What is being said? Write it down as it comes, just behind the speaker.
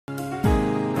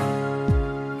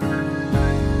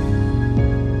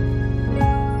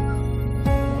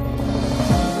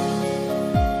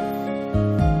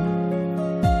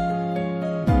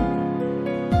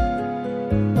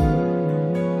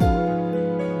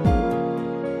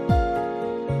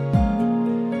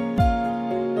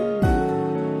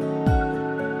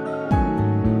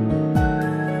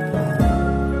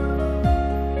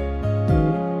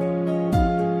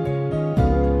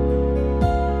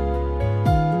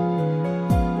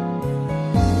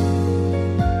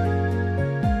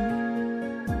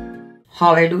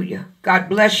Hallelujah. God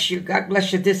bless you. God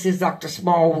bless you. This is Dr.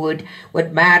 Smallwood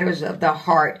with Matters of the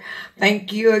Heart.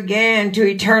 Thank you again to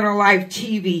Eternal Life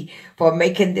TV for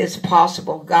making this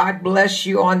possible. God bless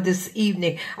you on this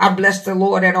evening. I bless the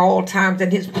Lord at all times,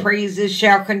 and his praises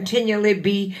shall continually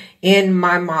be in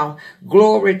my mouth.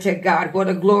 Glory to God. What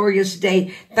a glorious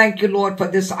day. Thank you, Lord, for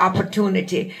this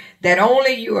opportunity that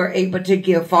only you are able to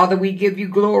give. Father, we give you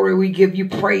glory. We give you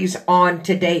praise on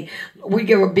today. We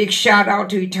give a big shout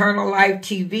out to Eternal Life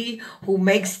TV who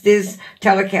makes this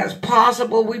telecast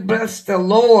possible. We bless the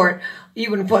Lord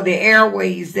even for the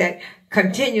airways that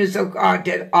continues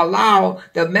to allow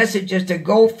the messages to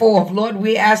go forth. Lord,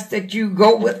 we ask that you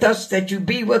go with us, that you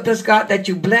be with us, God, that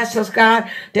you bless us, God,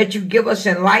 that you give us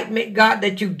enlightenment, God,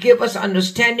 that you give us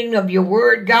understanding of your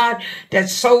word, God, that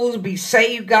souls be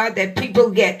saved, God, that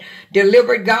people get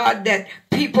delivered, God, that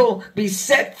people be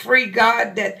set free,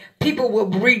 God, that people will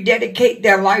rededicate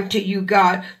their life to you,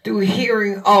 God, through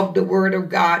hearing of the word of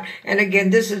God. And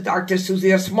again, this is Dr.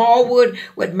 Susia Smallwood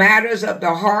with Matters of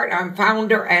the Heart. I'm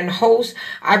founder and host.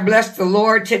 I bless the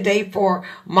Lord today for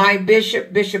my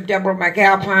bishop, Bishop Deborah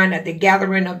McAlpine, at the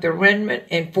Gathering of the Remnant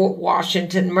in Fort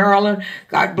Washington, Maryland.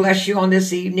 God bless you on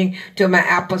this evening. To my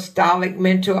apostolic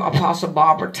mentor, Apostle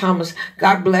Barbara Thomas.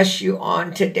 God bless you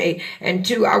on today. And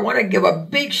two, I want to give a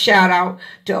big shout out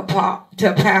to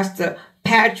Pastor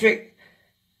Patrick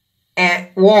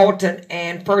Walton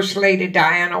and First Lady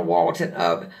Diana Walton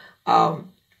of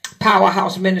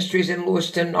Powerhouse Ministries in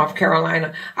Lewiston, North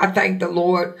Carolina. I thank the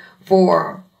Lord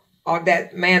for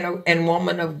that man and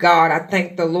woman of God. I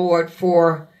thank the Lord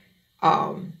for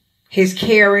his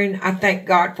caring. I thank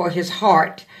God for his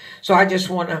heart. So I just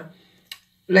want to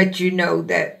let you know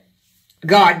that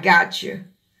God got you.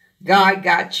 God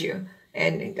got you.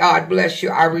 And God bless you.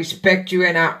 I respect you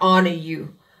and I honor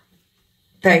you.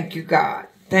 Thank you, God.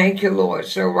 Thank you, Lord.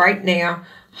 So right now,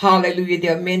 hallelujah,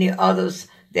 there are many others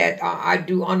that I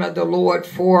do honor the Lord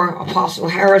for. Apostle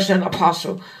Harrison,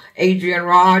 Apostle Adrian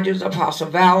Rogers, Apostle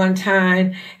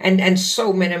Valentine, and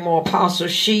so many more. Apostle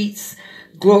Sheets,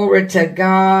 glory to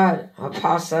God.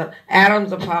 Apostle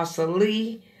Adams, Apostle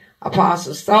Lee,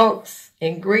 Apostle Stokes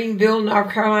in Greenville,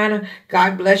 North Carolina.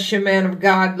 God bless you, man of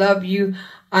God. Love you.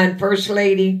 And First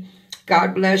Lady,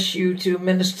 God bless you. To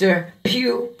Minister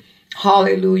Pugh.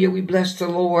 Hallelujah. We bless the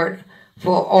Lord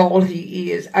for all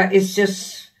he is. It's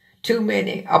just too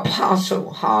many.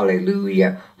 Apostle.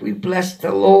 Hallelujah. We bless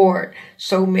the Lord.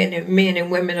 So many men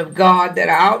and women of God that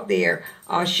are out there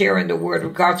sharing the word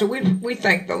of God. So we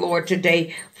thank the Lord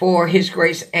today for his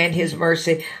grace and his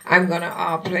mercy. I'm going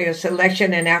to play a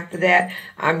selection, and after that,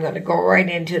 I'm going to go right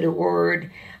into the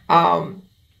word.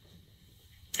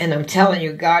 And I'm telling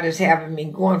you, God is having me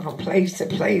going from place to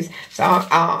place. So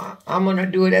I'm going to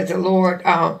do it as the Lord.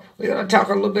 We're going to talk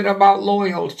a little bit about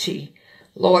loyalty.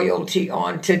 Loyalty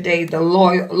on today. The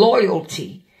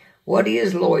loyalty. What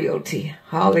is loyalty?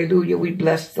 Hallelujah. We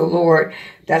bless the Lord.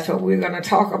 That's what we're going to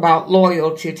talk about,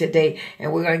 loyalty today.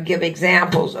 And we're going to give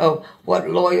examples of what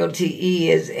loyalty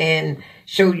is and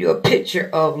show you a picture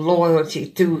of loyalty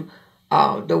through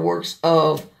the works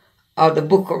of the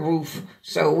book of Ruth.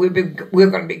 So we're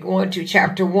going to be going to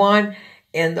chapter 1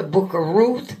 in the book of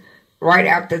Ruth right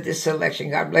after this selection.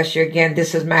 God bless you again.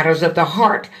 This is Matters of the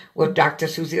Heart with Dr.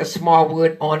 Susia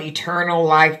Smallwood on Eternal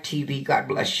Life TV. God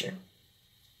bless you.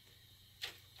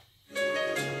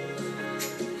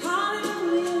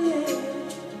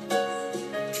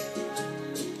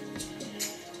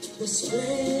 The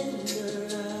splendor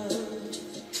of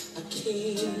a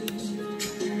king,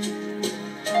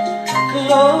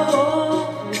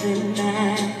 clothed in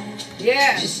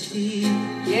majesty,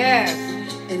 Yes.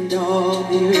 And all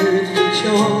the earth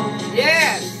rejoiced.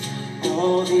 Yes.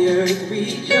 All the earth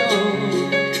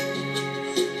rejoiced.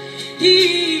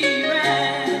 He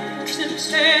wrapped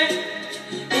himself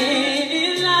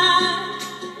in light,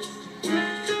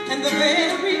 and the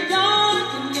very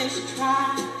darkness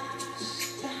tries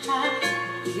to hide.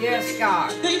 Yes,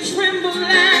 God. They trembled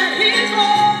at his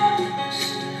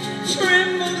voice,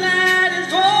 trembled at his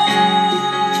voice.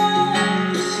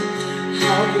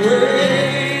 How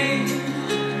great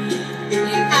is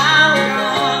our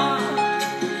God.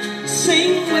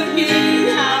 Sing with me,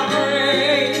 how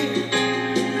great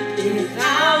is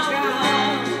our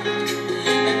God.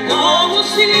 And all will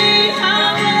see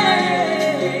how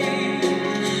great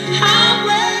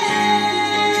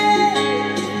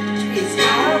is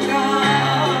our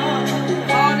God.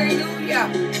 Hallelujah.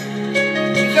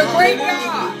 He's a great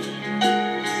God.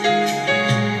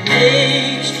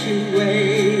 Age to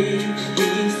age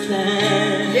we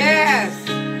stand. Yes.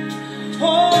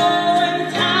 Oh,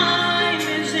 and time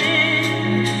is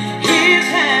in his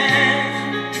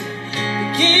hand,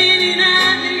 beginning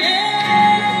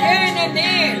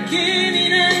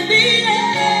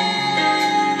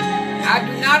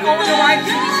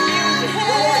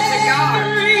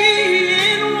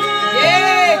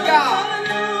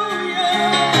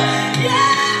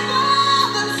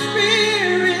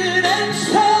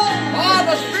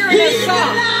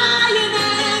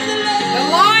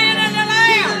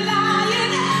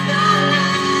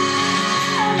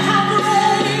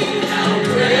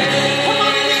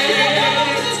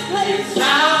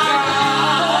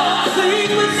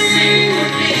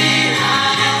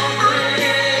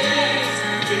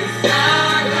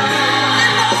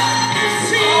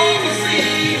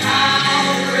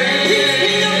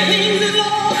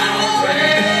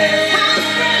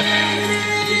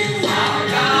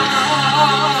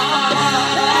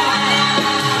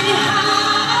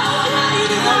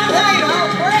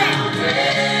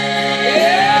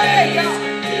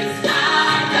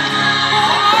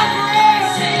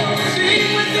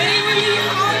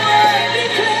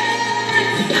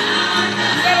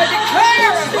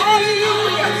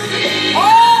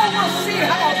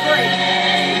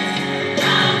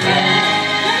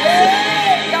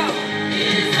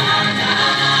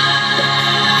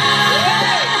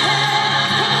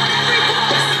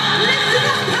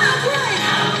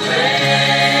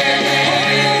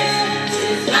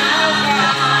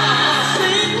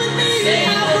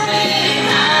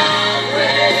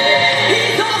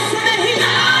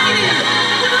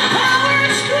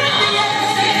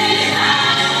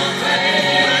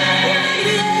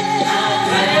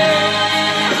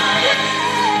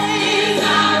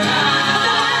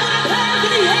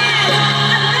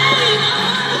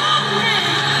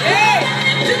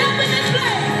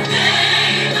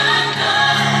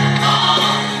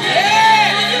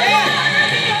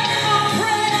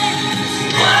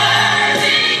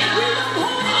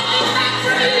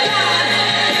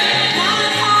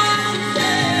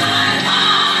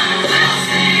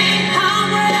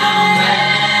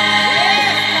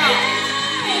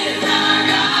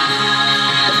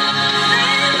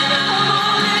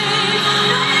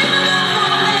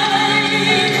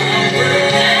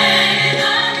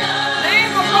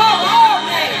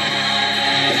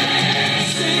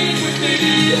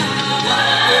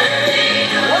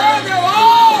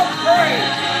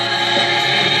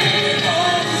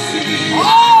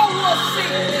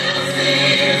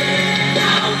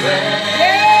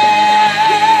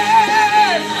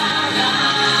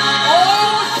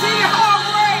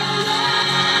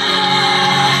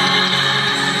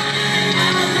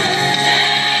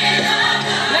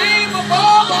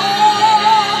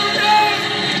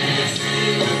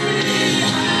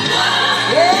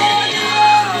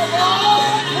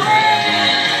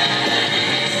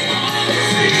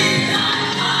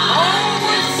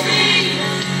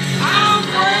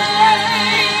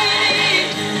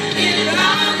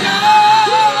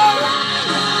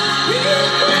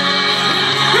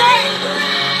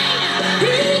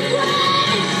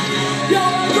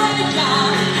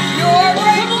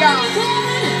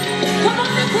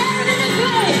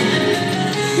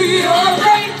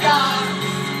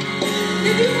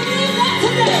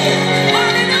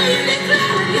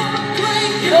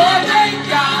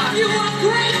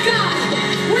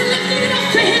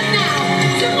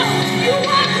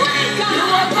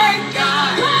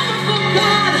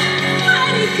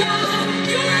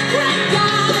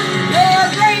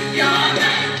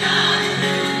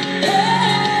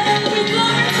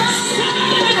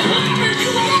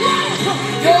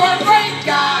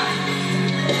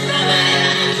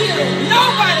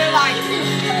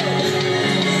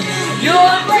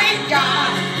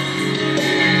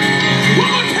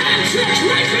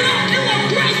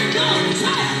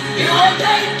You're a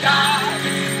great God.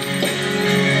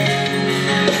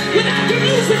 Without the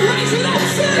music, raise it up,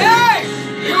 sing. Yes.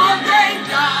 You're a great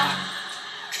God.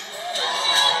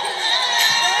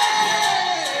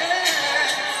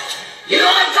 You're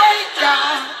a great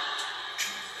God.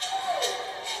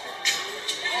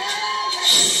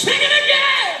 Sing it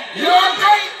again. You're a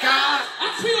great God. I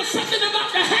feel something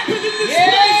about to happen in this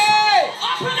place.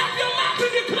 Open up your mouth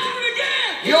and declare it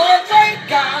again. You're a great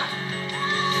God.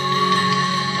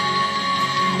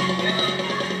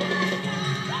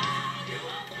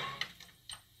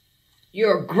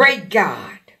 You're a great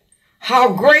God.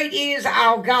 How great is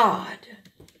our God?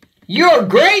 You're a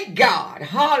great God.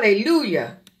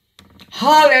 Hallelujah.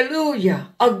 Hallelujah.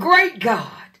 A great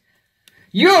God.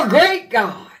 You're a great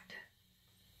God.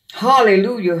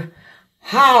 Hallelujah.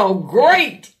 How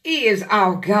great is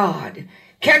our God?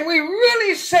 Can we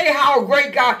really say how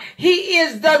great God? He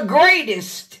is the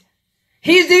greatest.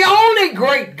 He's the only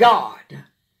great God.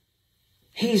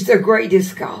 He's the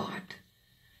greatest God.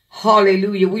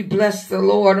 Hallelujah. We bless the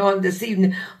Lord on this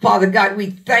evening. Father God, we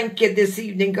thank you this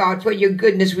evening, God, for your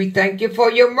goodness. We thank you for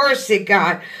your mercy,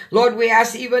 God. Lord, we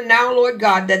ask even now, Lord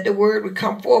God, that the word would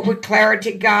come forth with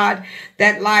clarity, God,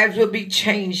 that lives will be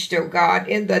changed, oh God,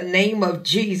 in the name of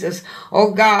Jesus.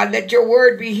 Oh God, let your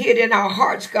word be hid in our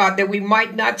hearts, God, that we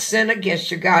might not sin against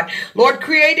you, God. Lord,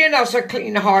 create in us a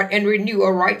clean heart and renew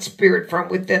a right spirit from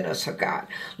within us, oh God.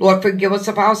 Lord, forgive us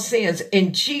of our sins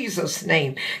in Jesus'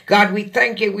 name. God, we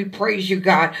thank you. We praise you,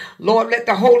 God. Lord, let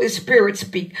the Holy Spirit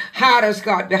speak. Hide us,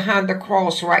 God, behind the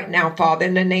cross right now, Father,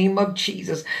 in the name of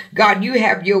Jesus. God, you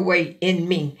have your way in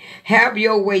me. Have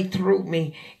your way through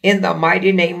me in the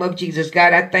mighty name of Jesus.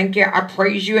 God, I thank you. I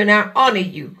praise you and I honor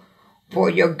you for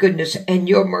your goodness and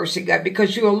your mercy, God,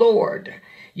 because you are Lord.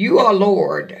 You are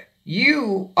Lord.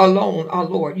 You alone are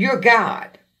Lord. You're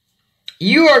God.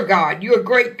 You are God. You're a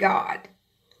great God.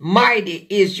 Mighty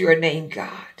is your name,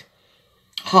 God.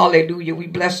 Hallelujah. We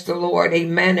bless the Lord.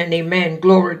 Amen and amen.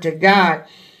 Glory to God.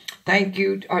 Thank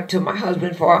you to my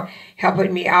husband for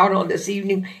helping me out on this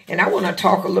evening. And I want to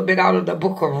talk a little bit out of the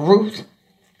book of Ruth.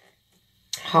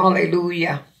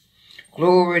 Hallelujah.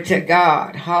 Glory to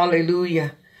God.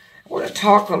 Hallelujah. I want to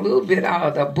talk a little bit out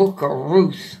of the book of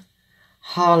Ruth.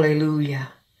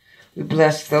 Hallelujah. We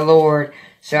bless the Lord.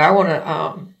 So I want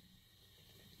to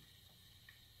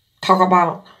talk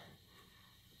about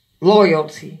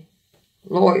loyalty.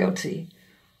 Loyalty.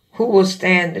 Who will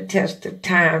stand the test of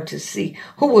time to see?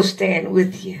 Who will stand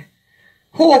with you?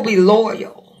 Who will be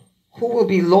loyal? Who will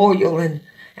be loyal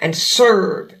and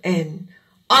serve and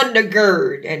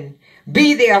undergird and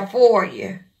be there for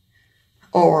you?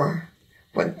 Or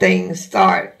when things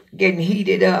start getting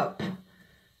heated up,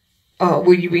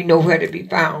 will you be nowhere to be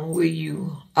found? Will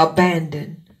you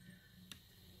abandon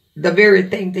the very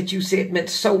thing that you said meant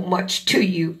so much to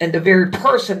you, and the very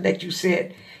person that you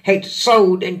said had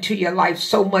sowed into your life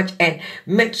so much and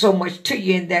meant so much to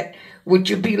you? And that would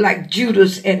you be like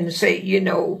Judas and say, he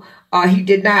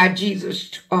denied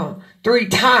Jesus 3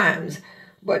 times,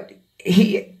 but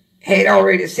he had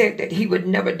already said that he would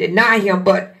never deny him,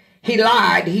 but he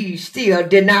lied. He still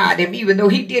denied him, even though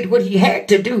he did what he had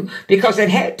to do, because it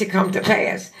had to come to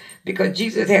pass, because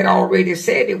Jesus had already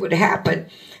said it would happen.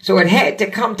 So it had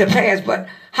to come to pass. But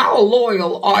how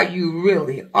loyal are you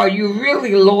really? Are you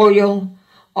really loyal?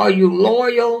 Are you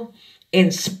loyal in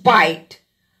spite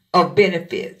of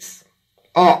benefits?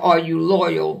 Or are you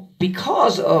loyal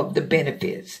because of the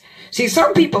benefits? See,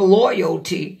 some people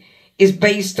loyalty is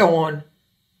based on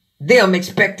them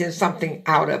expecting something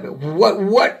out of it.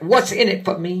 What's in it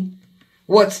for me?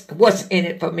 What's in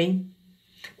it for me?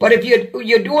 But if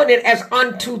you're doing it as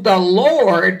unto the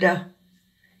Lord,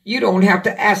 you don't have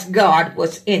to ask God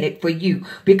what's in it for you,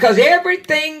 because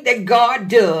everything that God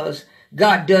does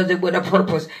it with a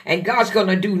purpose, and God's going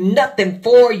to do nothing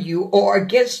for you or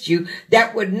against you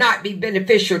that would not be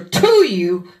beneficial to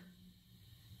you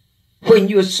when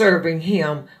you're serving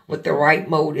him with the right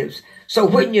motives. So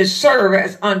when you serve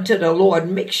as unto the Lord,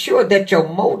 make sure that your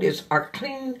motives are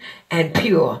clean and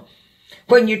pure.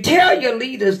 When you tell your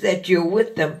leaders that you're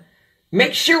with them,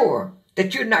 make sure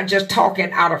that you're not just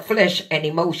talking out of flesh and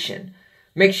emotion.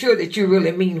 Make sure that you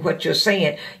really mean what you're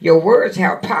saying. Your words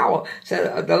have power.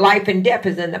 So the life and death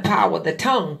is in the power of the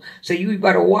tongue. So you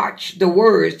better watch the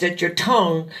words that your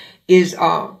tongue is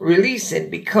releasing,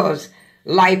 because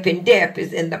life and death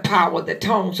is in the power of the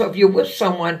tongue. So if you're with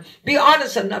someone, be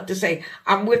honest enough to say,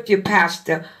 I'm with you,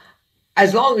 Pastor.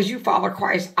 As long as you follow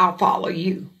Christ, I'll follow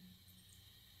you.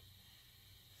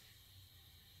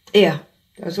 Yeah,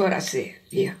 that's what I said.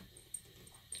 Yeah.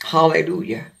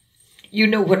 Hallelujah. You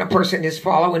know when a person is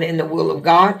following in the will of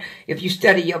God. If you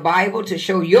study your Bible to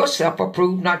show yourself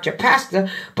approved, not your pastor,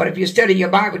 but if you study your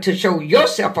Bible to show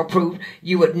yourself approved,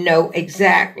 you would know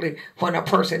exactly when a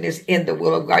person is in the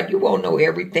will of God. You won't know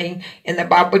everything in the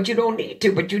Bible, but you don't need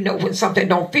to. But you know when something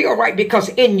don't feel right, because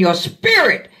in your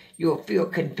spirit, you'll feel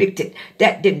convicted.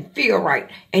 That didn't feel right.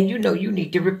 And you know you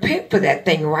need to repent for that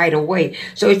thing right away.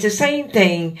 So it's the same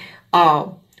thing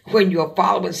when you're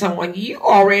following someone. You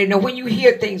already know when you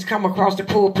hear things come across the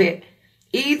pulpit,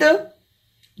 either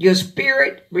your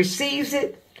spirit receives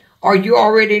it or you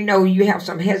already know you have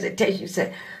some hesitation. You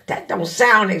say, that don't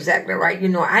sound exactly right. You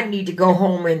know, I need to go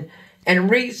home and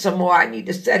read some more. I need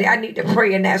to study. I need to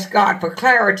pray and ask God for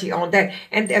clarity on that.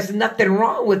 And there's nothing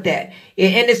wrong with that.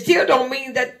 And it still don't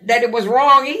mean that it was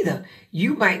wrong either.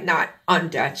 You might not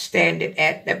understand it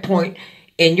at that point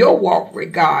in your walk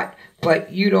with God,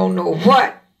 but you don't know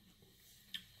what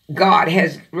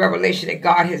revelation that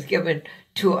God has given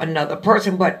to another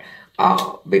person. But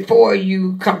before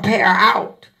you compare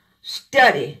out,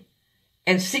 study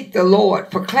and seek the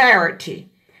Lord for clarity.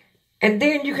 And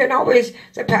then you can always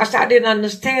say, Pastor, I didn't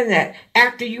understand that.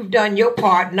 After you've done your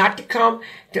part, not to come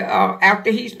to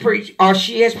after he's preached or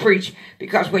she has preached,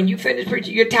 because when you finish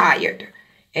preaching, you're tired.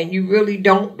 And you really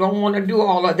don't want to do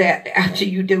all of that after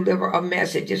you deliver a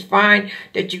message. It's fine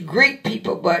that you greet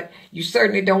people, but you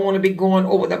certainly don't want to be going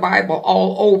over the Bible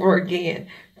all over again.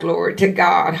 Glory to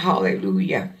God.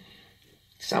 Hallelujah.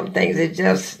 Some things are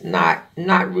just not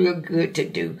real good to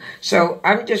do. So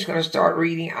I'm just going to start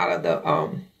reading out of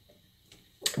the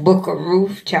Book of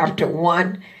Ruth, chapter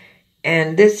 1.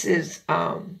 And this is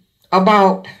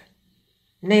about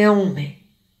Naomi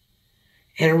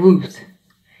and Ruth.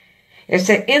 It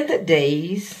said, in the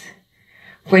days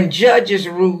when judges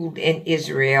ruled in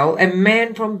Israel, a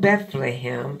man from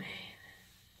Bethlehem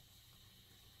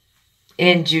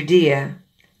in Judea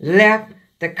left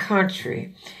the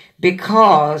country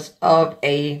because of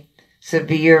a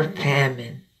severe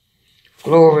famine.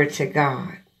 Glory to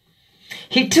God.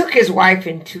 He took his wife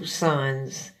and 2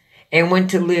 sons and went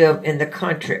to live in the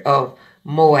country of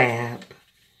Moab.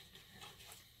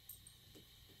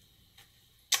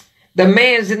 The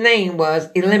man's name was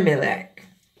Elimelech,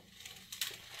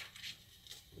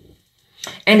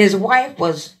 and his wife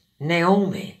was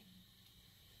Naomi.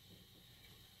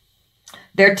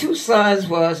 Their 2 sons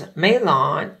was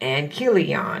Mahlon and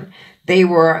Chilion. They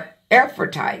were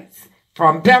Ephrathites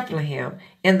from Bethlehem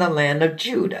in the land of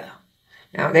Judah.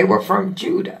 Now, they were from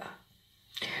Judah.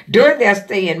 During their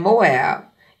stay in Moab,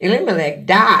 Elimelech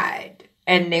died,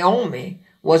 and Naomi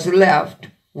was left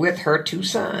with her 2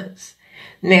 sons.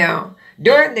 Now,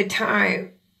 during the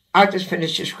time, I'll just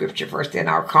finish the scripture first, then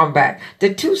I'll come back.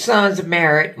 The 2 sons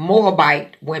married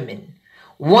Moabite women.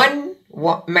 One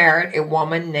married a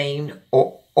woman named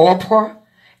Orpah,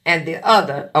 and the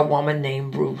other a woman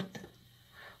named Ruth.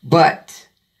 But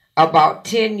about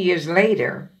 10 years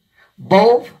later,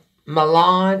 both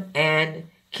Mahlon and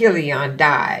Chilion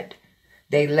died.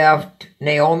 They left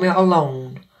Naomi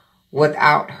alone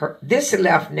without her. This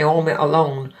left Naomi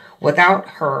alone without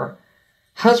her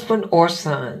husband or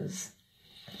sons.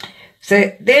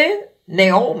 So then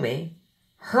Naomi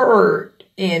heard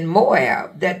in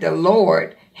Moab that the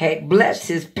Lord had blessed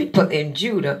his people in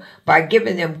Judah by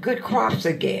giving them good crops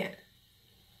again.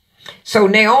 So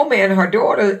Naomi and her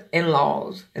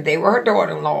daughter-in-laws, and they were her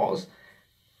daughter-in-laws,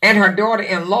 and her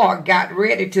daughter-in-law got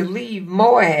ready to leave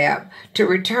Moab to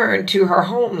return to her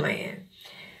homeland.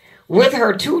 With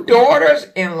her 2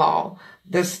 daughters-in-law,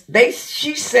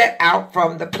 she set out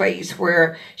from the place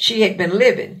where she had been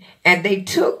living, and they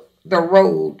took the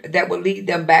road that would lead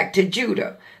them back to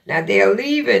Judah. Now they're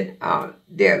leaving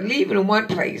one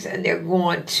place and they're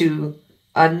going to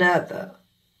another.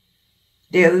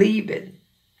 They're leaving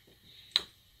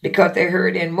because they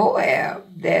heard in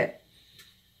Moab that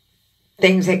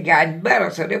things had gotten better,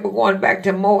 so they were going back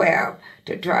to Moab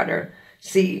to try to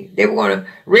see. They were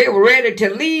ready to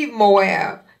leave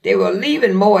Moab. They were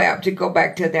leaving Moab to go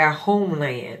back to their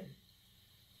homeland.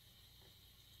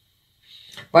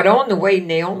 But on the way,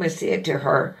 Naomi said to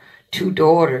her 2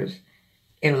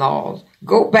 daughters-in-laws,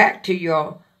 go back to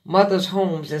your mother's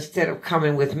homes instead of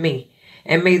coming with me.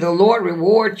 And may the Lord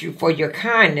reward you for your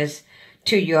kindness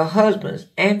to your husbands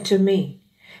and to me.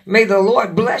 May the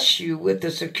Lord bless you with the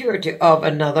security of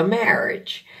another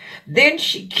marriage. Then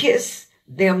she kissed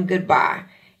them goodbye,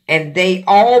 and they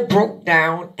all broke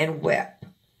down and wept.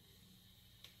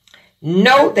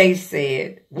 No, they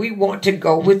said, we want to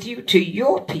go with you to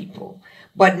your people.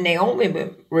 But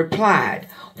Naomi replied,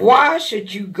 why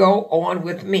should you go on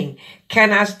with me?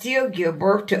 Can I still give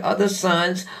birth to other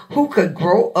sons who could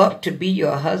grow up to be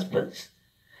your husbands?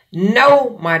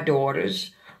 No, my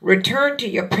daughters, return to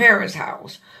your parents'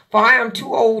 house, for I am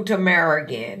too old to marry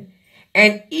again.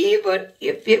 And even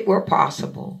if it were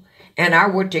possible, and I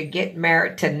were to get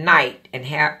married tonight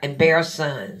and bear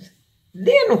sons,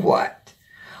 then what?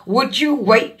 Would you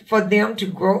wait for them to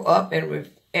grow up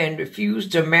and refuse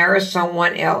to marry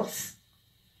someone else?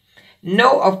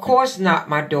 No, of course not,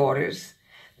 my daughters.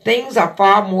 Things are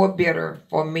far more bitter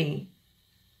for me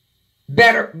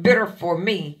than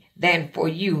for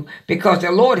you, because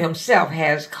the Lord himself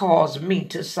has caused me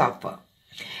to suffer.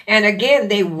 And again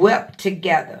they wept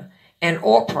together, and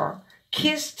Orpah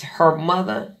kissed her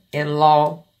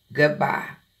mother-in-law goodbye.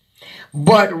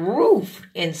 But Ruth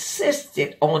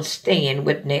insisted on staying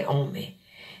with Naomi.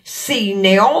 See,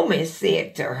 Naomi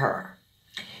said to her,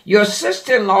 your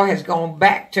sister-in-law has gone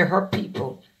back to her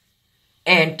people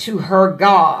and to her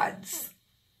gods.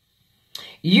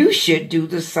 You should do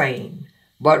the same.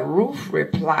 But Ruth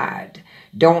replied,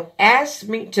 don't ask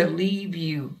me to leave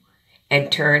you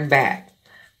and turn back.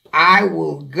 I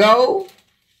will go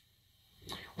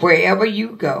wherever you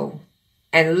go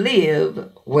and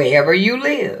live wherever you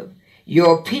live.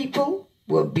 Your people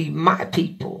will be my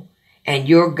people, and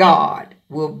your God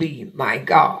will be my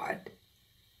God.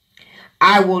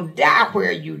 I will die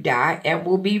where you die and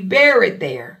will be buried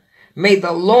there. May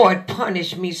the Lord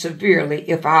punish me severely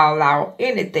if I allow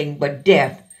anything but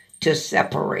death to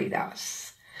separate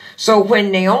us. So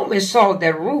when Naomi saw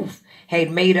that Ruth had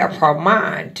made up her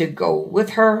mind to go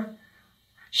with her,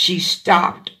 she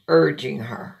stopped urging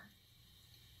her.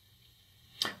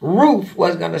 Ruth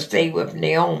was going to stay with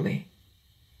Naomi.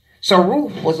 So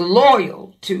Ruth was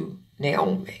loyal to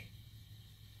Naomi.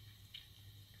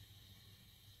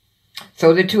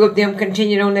 So the two of them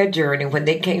continued on their journey. When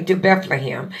they came to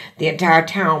Bethlehem, the entire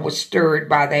town was stirred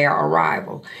by their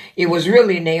arrival. It was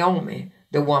really Naomi,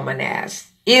 the woman asked.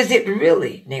 Is it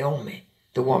really Naomi?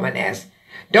 The woman asked.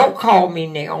 Don't call me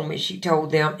Naomi, she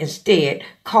told them. Instead,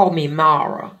 call me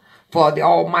Mara, for the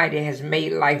Almighty has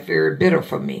made life very bitter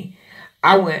for me.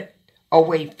 I went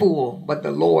away full, but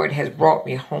the Lord has brought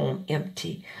me home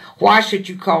empty. Why should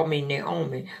you call me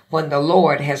Naomi when the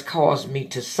Lord has caused me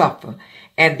to suffer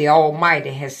and the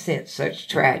Almighty has sent such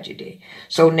tragedy?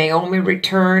 So Naomi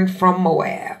returned from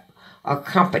Moab,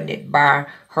 accompanied by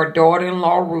her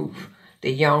daughter-in-law Ruth,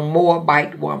 the young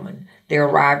Moabite woman. They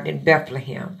arrived in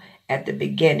Bethlehem at the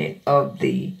beginning of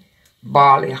the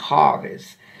barley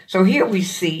harvest. So here we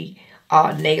see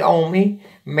Naomi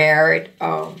married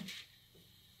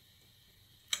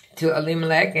to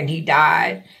Elimelech, and he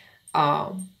died.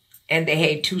 And they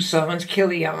had two sons,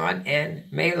 Kilion and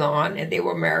Mahlon, and they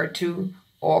were married to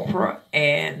Orpah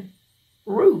and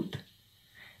Ruth.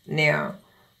 Now,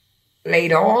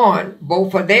 later on,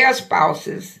 both of their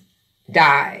spouses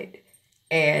died.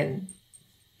 And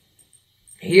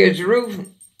here's Ruth,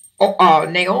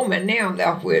 Naomi now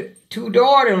left with two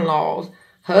daughter-in-laws,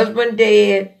 husband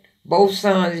dead, both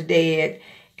sons dead,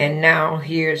 and now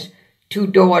here's two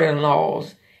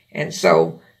daughter-in-laws. And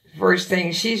so first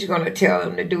thing she's going to tell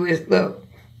them to do is, look,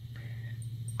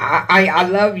 I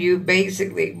love you,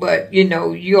 basically, but,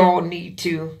 you all need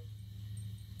to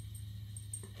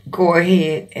go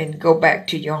ahead and go back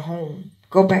to your home.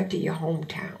 Go back to your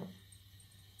hometown.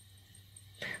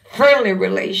 Friendly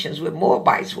relations with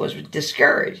Moabites was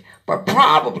discouraged, but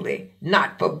probably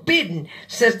not forbidden,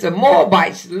 since the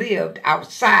Moabites lived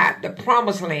outside the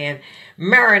promised land,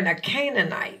 marrying a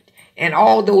Canaanite, and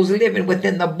all those living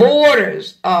within the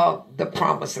borders of the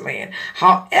promised land.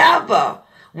 However,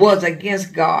 was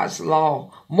against God's law.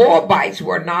 Moabites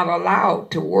were not allowed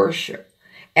to worship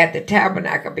at the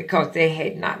tabernacle because they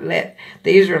had not let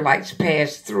the Israelites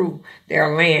pass through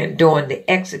their land during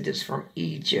the exodus from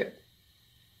Egypt.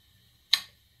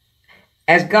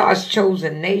 As God's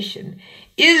chosen nation,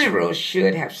 Israel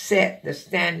should have set the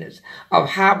standards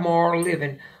of high moral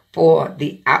living for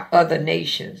the other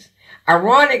nations.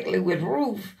 Ironically, with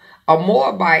Ruth, a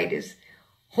Moabitess,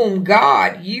 whom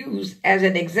God used as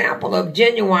an example of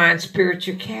genuine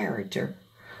spiritual character.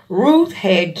 Ruth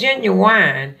had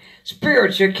genuine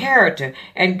spiritual character,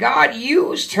 and God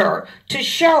used her to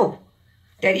show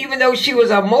that even though she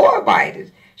was a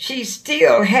Moabitess, she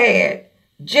still had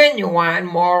genuine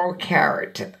moral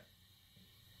character.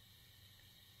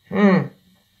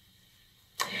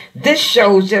 This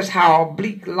shows just how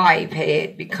bleak life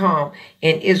had become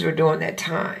in Israel during that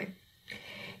time.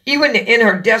 Even in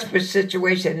her desperate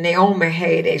situation, Naomi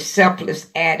had a selfless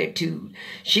attitude.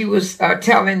 She was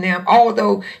telling them,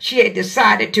 although she had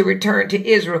decided to return to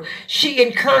Israel, she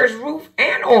encouraged Ruth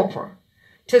and Orpah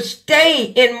to stay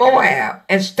in Moab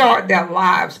and start their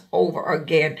lives over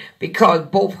again because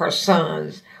both her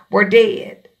sons were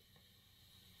dead.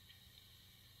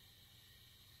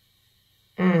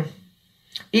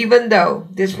 Even though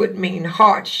this would mean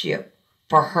hardship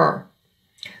for her.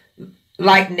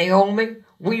 Like Naomi,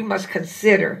 we must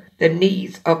consider the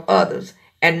needs of others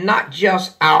and not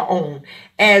just our own.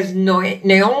 As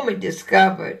Naomi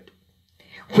discovered,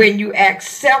 when you act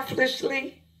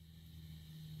selflessly,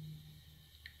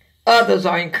 others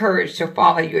are encouraged to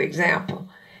follow your example.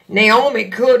 Naomi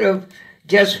could have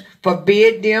just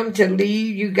forbid them to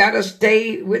leave. You got to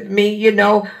stay with me. You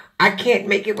know, I can't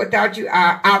make it without you.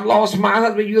 I've lost my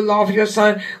husband. You lost your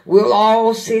son. We'll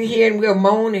all sit here and we'll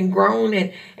moan and groan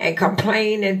and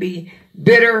complain and be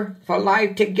bitter for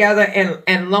life together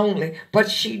and lonely.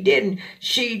 But she didn't.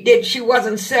 She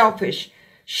wasn't selfish.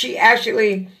 She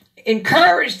actually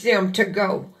encouraged them to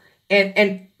go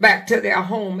and back to their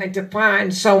home and to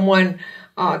find someone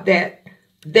that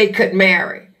they could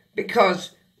marry.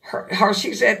 Because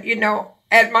she said, you know,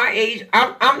 at my age,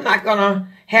 I'm not going to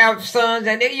have sons.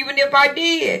 And even if I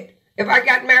did, if I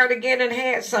got married again and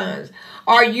had sons,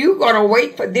 are you going to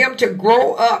wait for them to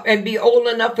grow up and be old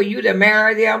enough for you to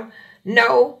marry them?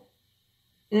 No,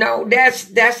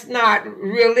 that's not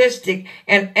realistic.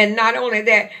 And not only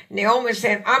that, Naomi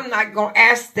said, I'm not going to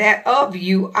ask that of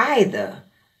you either.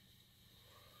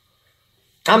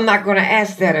 I'm not going to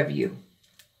ask that of you.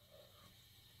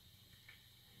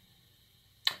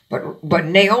 But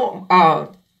Naomi,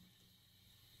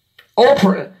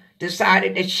 Oprah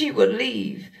decided that she would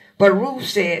leave. But Ruth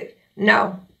said,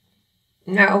 no,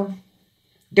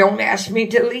 don't ask me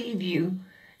to leave you.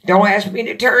 Don't ask me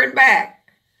to turn back,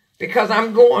 because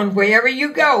I'm going wherever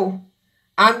you go.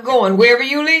 I'm going wherever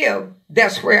you live.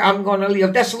 That's where I'm going to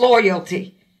live. That's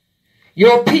loyalty.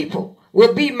 Your people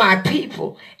will be my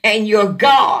people, and your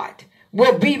God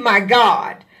will be my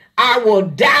God. I will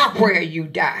die where you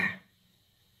die,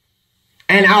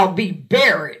 and I'll be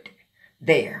buried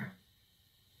there.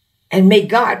 And may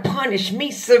God punish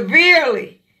me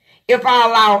severely if I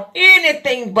allow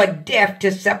anything but death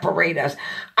to separate us.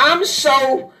 I'm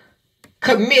so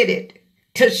committed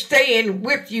to staying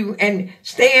with you and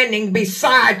standing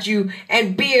beside you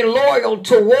and being loyal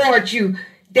towards you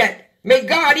that may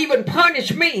God even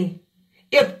punish me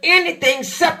if anything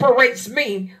separates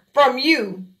me from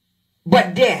you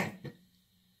but death.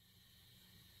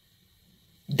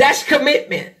 That's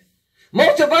commitment.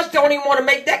 Most of us don't even want to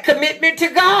make that commitment to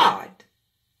God.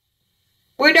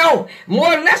 We don't.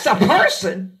 More or less a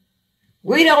person.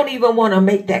 We don't even want to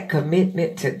make that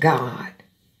commitment to God.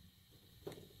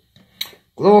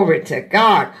 Glory to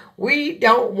God. We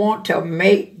don't want to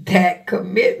make that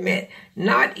commitment,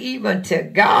 not even to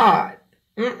God.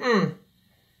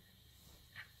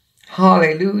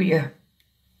 Hallelujah.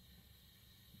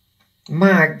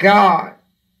 My God.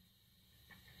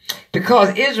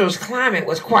 Because Israel's climate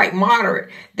was quite moderate.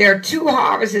 There are 2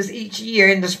 harvests each year,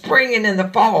 in the spring and in the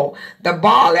fall. The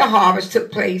barley harvest took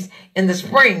place in the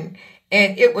spring,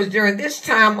 and it was during this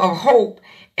time of hope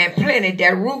and plenty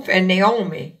that Ruth and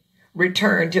Naomi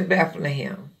returned to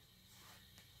Bethlehem,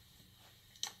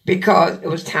 because it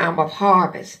was time of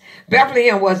harvest.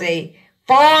 Bethlehem was a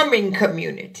farming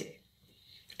community,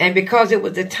 and because it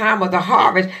was the time of the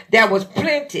harvest, there was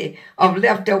plenty of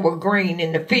leftover grain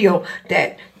in the field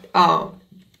that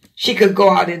she could go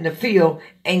out in the field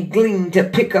and glean to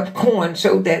pick up corn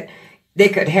so that they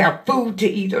could have food to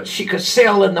eat, or she could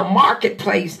sell in the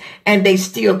marketplace and they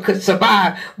still could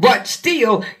survive. But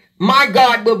still, my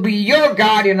God will be your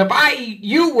God, and if I eat,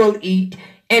 you will eat,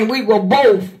 and we will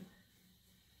both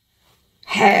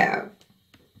have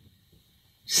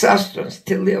sustenance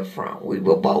to live from. We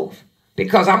will both.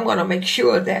 Because I'm going to make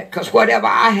sure that, because whatever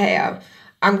I have,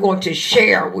 I'm going to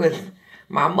share with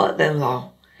my mother-in-law.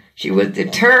 She was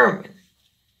determined.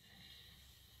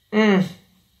 When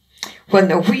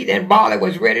the wheat and barley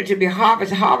was ready to be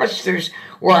harvested, harvesters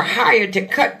were hired to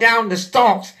cut down the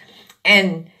stalks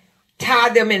and tie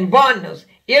them in bundles.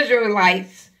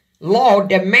 Israelites' law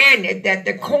demanded that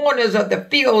the corners of the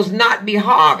fields not be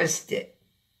harvested.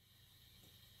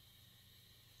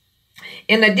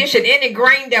 In addition, any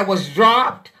grain that was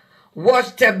dropped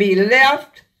was to be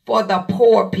left for the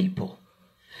poor people,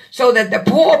 so that the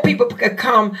poor people could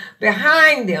come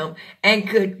behind them and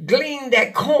could glean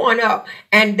that corn up,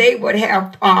 and they would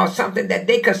have something that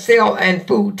they could sell and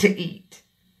food to eat.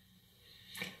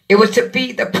 It was to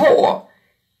feed the poor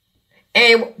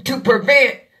and to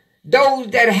prevent those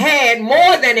that had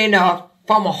more than enough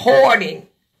from hoarding.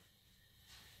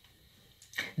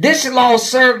 This law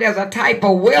served as a type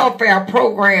of welfare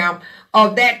program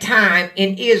of that time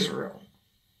in Israel.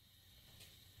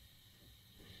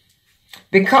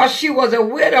 Because she was a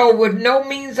widow with no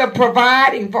means of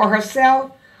providing for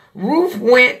herself, Ruth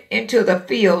went into the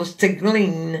fields to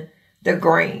glean the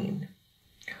grain.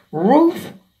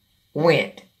 Ruth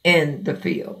went in the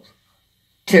fields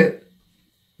to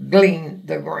glean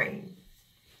the grain.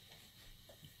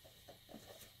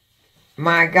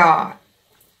 My God.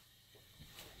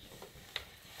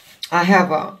 I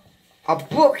have a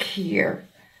book here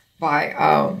by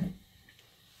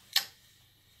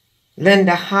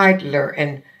Linda Heidler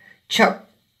and Chuck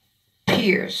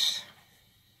Pierce.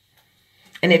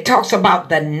 And it talks about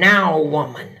the now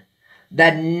woman.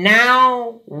 The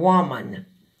now woman.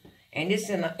 And it's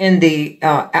in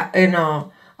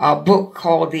a book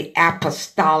called The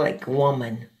Apostolic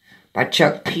Woman by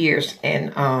Chuck Pierce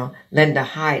and Linda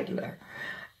Heidler.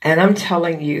 And I'm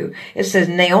telling you, it says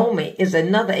Naomi is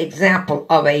another example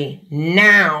of a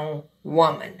now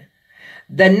woman.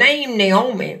 The name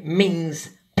Naomi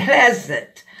means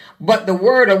pleasant, but the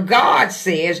word of God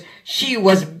says she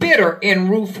was bitter in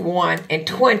Ruth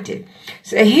 1:20.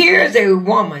 So here's a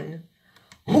woman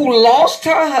who lost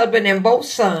her husband and both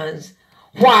sons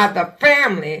while the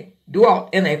family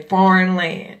dwelt in a foreign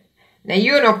land. Now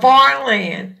you're in a foreign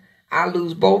land. I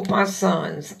lose both my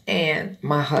sons and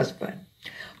my husband.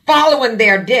 Following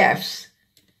their deaths,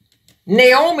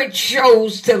 Naomi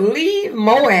chose to leave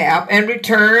Moab and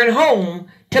return home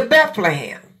to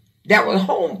Bethlehem. That was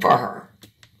home for her.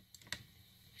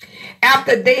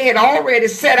 After they had already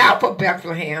set out for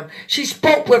Bethlehem, she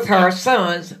spoke with her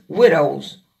sons'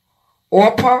 widows,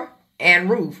 Orpah and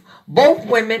Ruth, both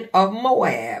women of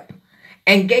Moab,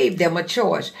 and gave them a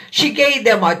choice. She gave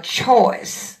them a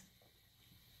choice.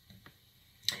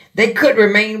 They could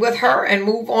remain with her and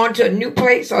move on to a new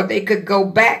place, or they could go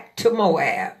back to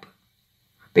Moab,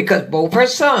 because both her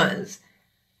sons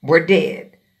were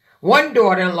dead. One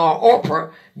daughter-in-law,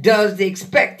 Orpah, does the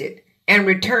expected and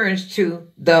returns to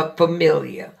the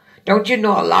familiar. Don't you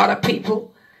know a lot of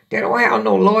people, they don't have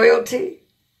no loyalty?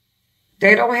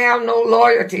 They don't have no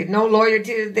loyalty. No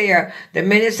loyalty is there. The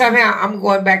minute somehow I'm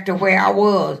going back to where I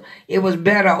was, it was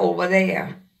better over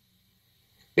there.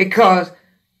 Because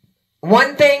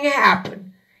one thing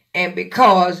happened, and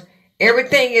because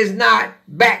everything is not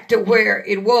back to where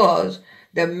it was,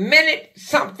 the minute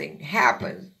something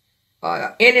happens,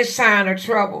 any sign of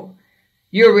trouble,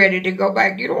 you're ready to go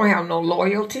back. You don't have no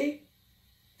loyalty.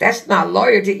 That's not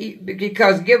loyalty,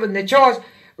 because given the choice,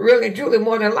 really and truly,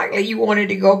 more than likely, you wanted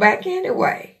to go back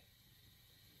anyway.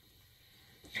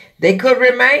 They could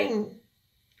remain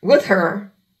with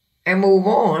her and move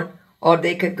on, or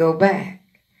they could go back.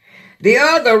 The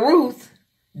other, Ruth,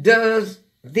 does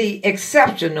the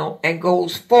exceptional and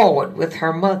goes forward with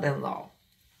her mother-in-law.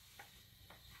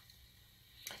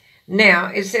 Now,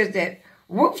 it says that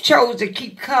Ruth chose to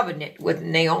keep covenant with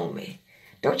Naomi.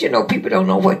 Don't you know people don't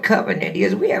know what covenant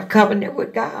is? We have covenant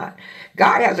with God.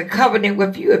 God has a covenant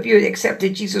with you if you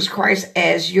accepted Jesus Christ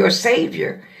as your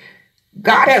Savior.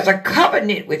 God has a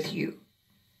covenant with you.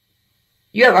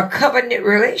 You have a covenant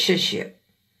relationship.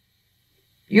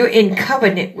 You're in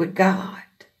covenant with God.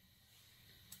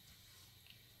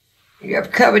 You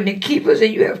have covenant keepers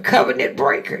and you have covenant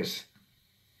breakers.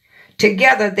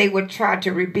 Together they would try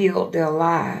to rebuild their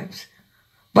lives,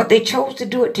 but they chose to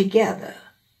do it together.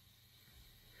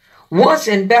 Once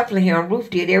in Bethlehem, Ruth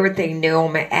did everything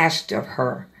Naomi asked of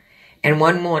her. And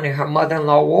one morning her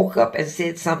mother-in-law woke up and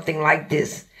said something like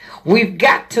this: "We've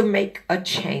got to make a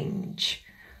change."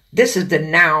 This is the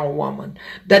now woman.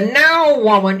 The now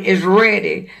woman is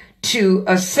ready to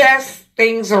assess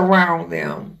things around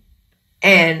them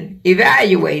and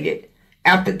evaluate it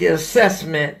after the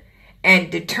assessment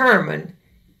and determine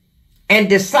and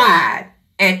decide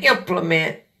and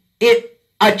implement it,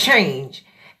 a change.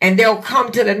 And they'll come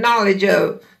to the knowledge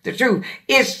of the truth.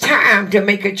 It's time to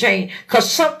make a change, because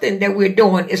something that we're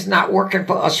doing is not working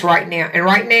for us right now. And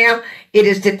right now, it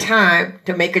is the time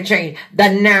to make a change.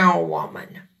 The now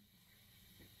woman.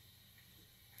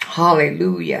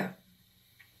 Hallelujah.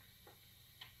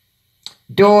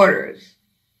 Daughters,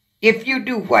 if you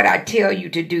do what I tell you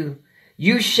to do,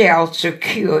 you shall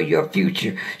secure your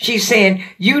future. She's saying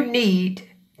you need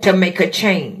to make a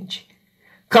change.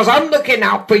 Because I'm looking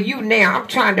out for you now. I'm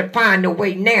trying to find a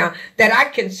way now that I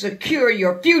can secure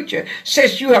your future,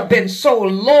 since you have been so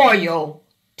loyal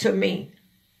to me.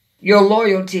 Your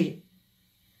loyalty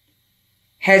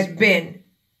has been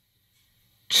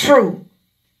true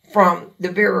from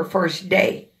the very first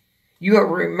day. You have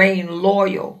remained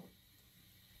loyal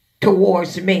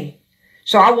towards me.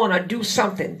 So I want to do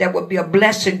something that would be a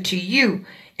blessing to you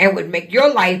and would make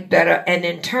your life better. And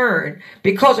in turn,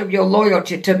 because of your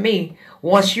loyalty to me,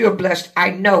 once you're blessed,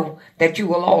 I know that you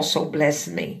will also bless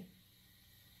me.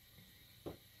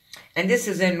 And this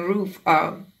is in Ruth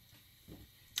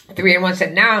 3:1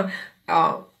 said, now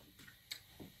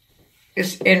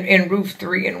It's in Ruth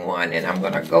 3:1, and I'm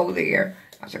going to go there.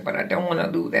 I said, but I don't want to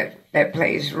lose that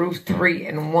place. Ruth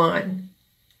 3:1.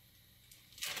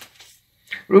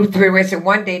 Ruth 3 said,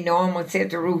 one day Naomi said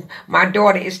to Ruth, my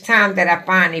daughter, it's time that I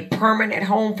find a permanent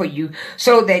home for you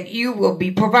so that you will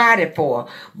be provided for.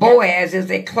 Boaz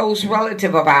is a close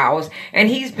relative of ours, and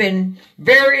he's been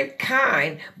very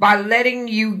kind by letting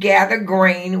you gather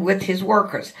grain with his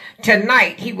workers.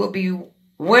 Tonight he will be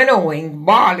winnowing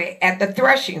barley at the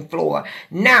threshing floor.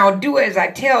 Now do as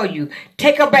I tell you.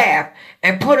 Take a bath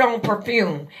and put on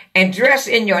perfume and dress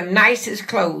in your nicest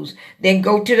clothes. Then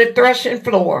go to the threshing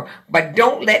floor, but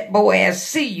don't let Boaz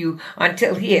see you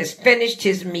until he has finished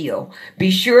his meal.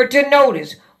 Be sure to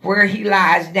notice where he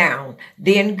lies down.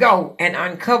 Then go and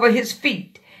uncover his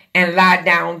feet and lie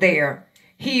down there.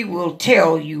 He will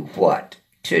tell you what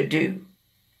to do.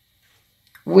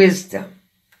 Wisdom.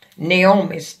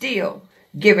 Naomi still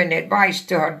giving advice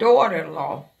to her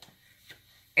daughter-in-law,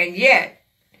 and yet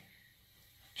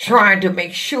trying to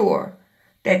make sure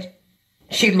that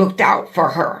she looked out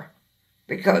for her,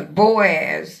 because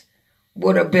Boaz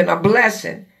would have been a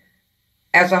blessing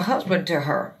as a husband to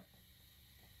her.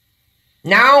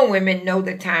 Now women know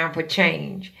the time for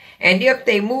change, and if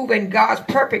they move in God's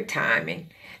perfect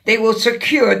timing, they will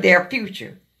secure their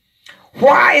future.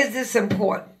 Why is this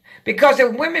important? Because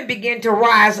if women begin to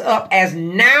rise up as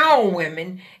now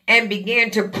women and begin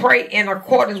to pray in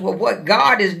accordance with what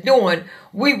God is doing,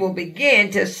 we will begin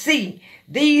to see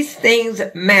these things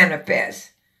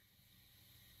manifest.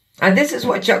 And this is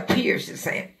what Chuck Pierce is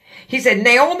saying. He said,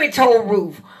 Naomi told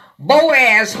Ruth,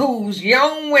 Boaz, whose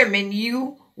young women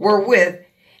you were with,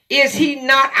 is he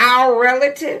not our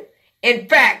relative? In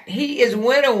fact, he is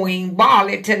winnowing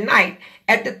barley tonight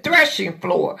at the threshing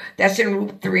floor. That's in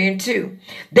Ruth 3:2.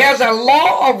 There's a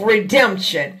law of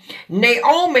redemption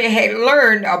Naomi had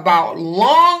learned about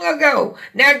long ago.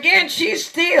 Now again,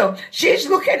 she's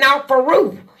looking out for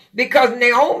Ruth because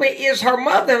Naomi is her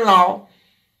mother-in-law.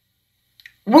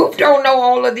 Ruth don't know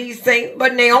all of these things,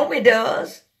 but Naomi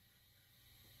does.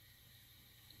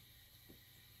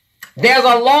 There's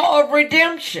a law of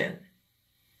redemption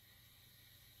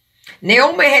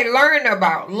Naomi had learned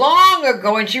about long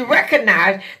ago, and she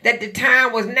recognized that the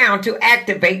time was now to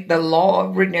activate the law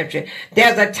of redemption.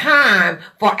 There's a time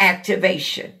for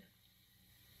activation.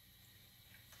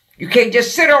 You can't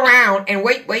just sit around and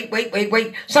wait.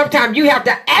 Sometimes you have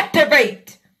to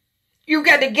activate. You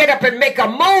got to get up and make a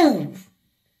move.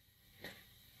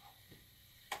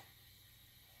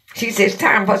 She says, it's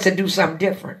time for us to do something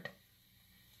different.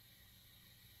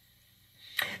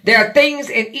 There are things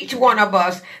in each one of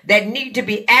us that need to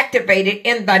be activated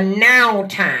in the now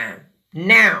time.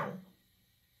 Now.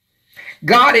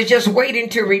 God is just waiting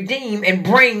to redeem and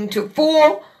bring to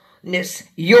fullness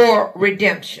your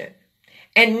redemption.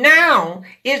 And now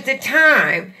is the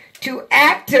time to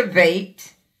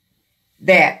activate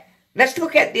that. Let's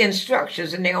look at the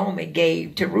instructions that Naomi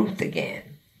gave to Ruth again.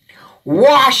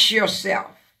 Wash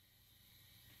yourself.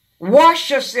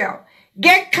 Wash yourself.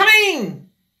 Get clean.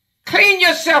 Clean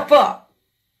yourself up.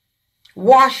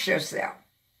 Wash yourself.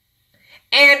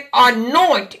 And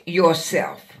anoint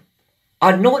yourself.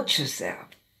 Anoint yourself.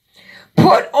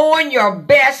 Put on your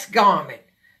best garment.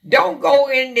 Don't go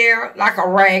in there like a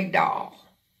rag doll.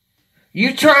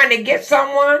 You trying to get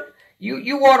someone?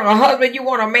 You want a husband, you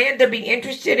want a man to be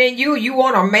interested in you, you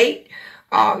want a mate,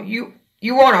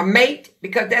 you want a mate,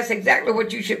 because that's exactly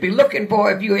what you should be looking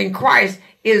for if you're in Christ,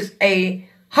 is a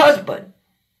husband.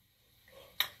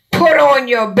 Put on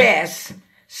your best,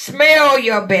 smell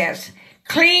your best,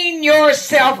 clean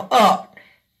yourself up,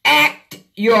 act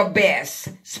your best,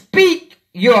 speak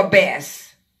your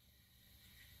best.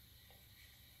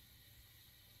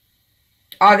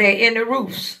 Are there any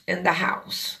roofs in the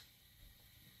house?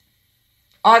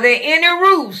 Are there any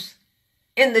roofs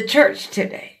in the church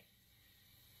today?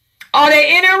 Are there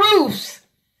any roofs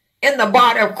in the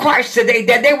body of Christ today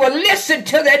that they will listen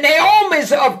to the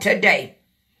Naomis of today?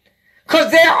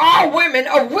 Because there are women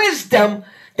of wisdom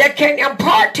that can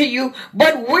impart to you,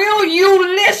 but will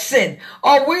you listen,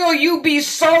 or will you be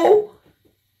so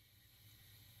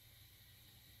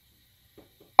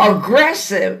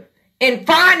aggressive in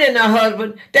finding a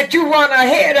husband that you run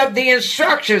ahead of the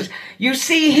instructions? You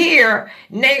see here,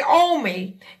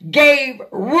 Naomi gave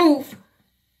Ruth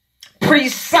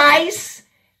precise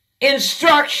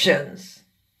instructions.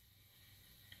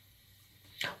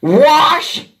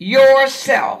 Wash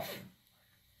yourself.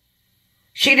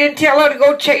 She didn't tell her to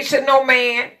go chasing no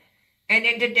man And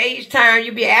in today's time,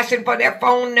 you be asking for their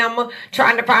phone number,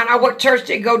 trying to find out what church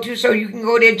they go to so you can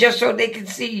go there just so they can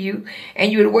see you.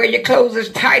 And you would wear your clothes as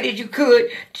tight as you could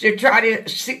to try to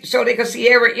see, so they can see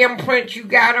every imprint you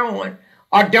got on,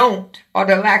 or don't, or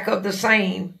the lack of the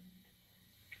same.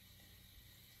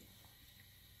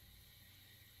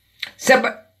 So,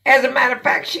 but as a matter of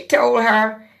fact, she told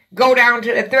her, go down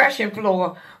to the threshing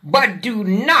floor, but do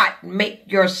not make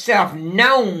yourself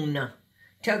known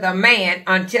to the man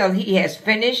until he has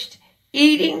finished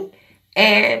eating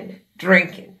and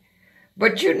drinking.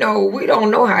 But you know, we don't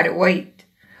know how to wait.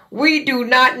 We do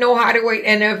not know how to wait.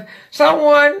 And if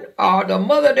someone, or the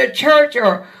mother of the church,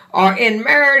 or in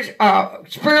marriage,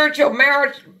 spiritual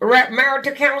marriage,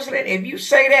 marital counseling, if you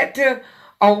say that to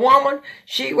a woman,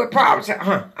 she would probably say,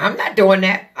 I'm not doing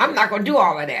that. I'm not going to do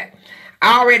all of that.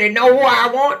 I already know who I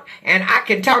want, and I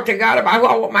can talk to God about who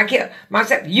I want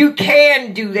myself. You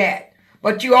can do that.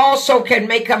 But you also can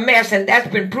make a mess, and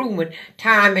that's been proven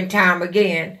time and time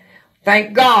again.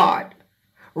 Thank God.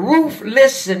 Ruth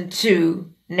listened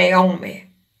to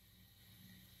Naomi.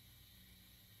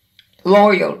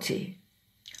 Loyalty.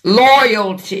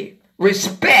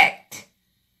 Respect.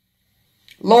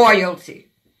 Loyalty.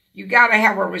 You got to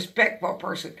have a respect for a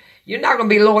person. You're not going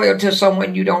to be loyal to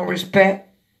someone you don't respect.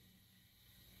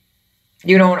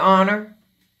 You don't honor.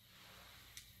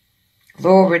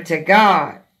 Glory to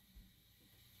God.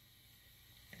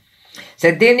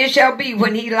 So then it shall be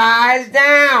when he lies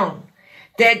down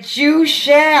that you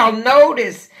shall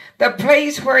notice the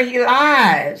place where he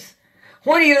lies.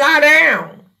 When he lie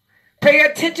down, pay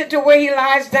attention to where he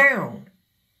lies down.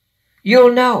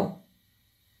 You'll know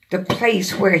the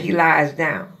place where he lies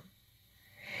down.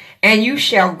 And you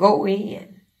shall go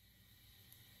in.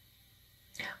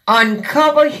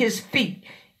 Uncover his feet.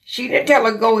 She didn't tell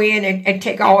her go in and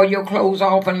take all your clothes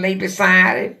off and lay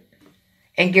beside him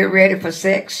and get ready for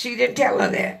sex. She didn't tell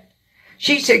her that.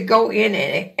 She said go in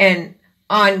and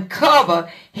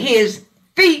uncover his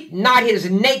feet, not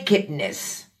his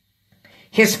nakedness.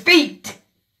 His feet.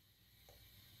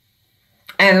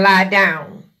 And lie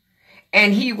down.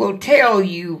 And he will tell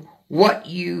you what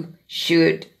you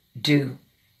should do.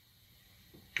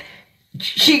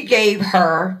 She gave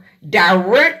her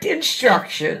direct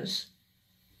instructions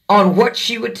on what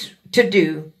she was to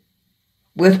do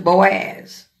with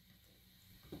Boaz.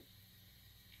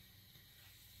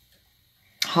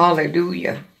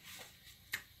 Hallelujah.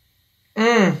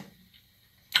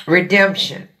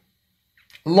 Redemption.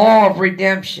 Law of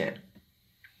redemption.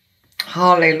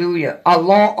 Hallelujah. A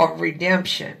law of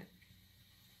redemption.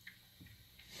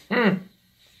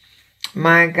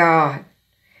 My God.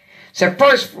 So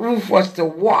first, Ruth was to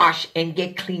wash and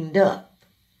get cleaned up.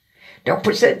 Don't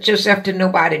present yourself to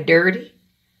nobody dirty.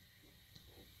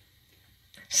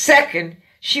 Second,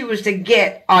 she was to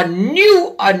get a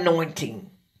new anointing.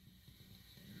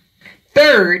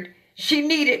 Third, she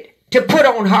needed to put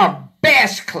on her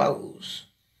best clothes.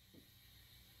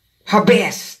 Her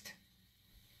best.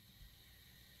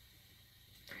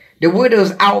 The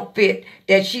widow's outfit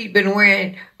that she'd been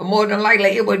wearing, more than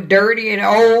likely it was dirty and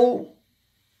old.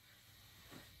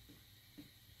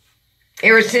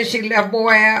 Ever since she left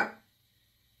Moab,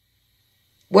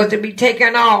 was to be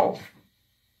taken off.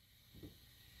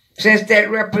 Since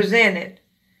that represented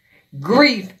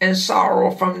grief and sorrow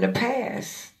from the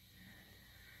past.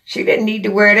 She didn't need to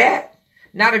wear that.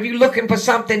 Not if you're looking for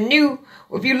something new.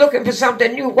 If you're looking for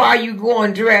something new, why are you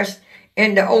going dressed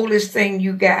in the oldest thing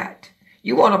you got?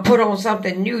 You want to put on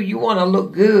something new. You want to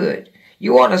look good.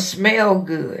 You want to smell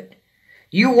good.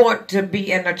 You want to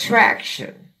be an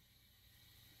attraction.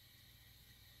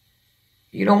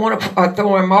 You don't want to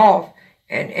throw him off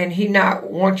and he not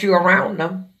want you around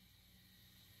them.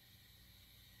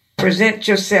 Present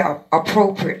yourself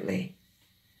appropriately.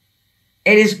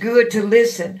 It is good to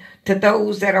listen to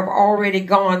those that have already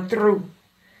gone through.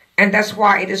 And that's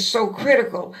why it is so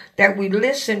critical that we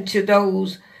listen to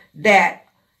those that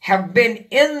have been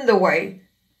in the way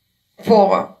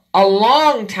for a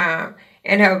long time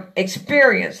and have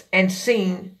experienced and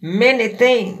seen many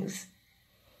things.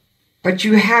 But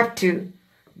you have to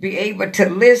be able to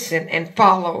listen and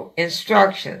follow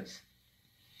instructions.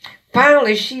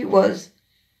 Finally,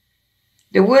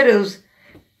 the widow's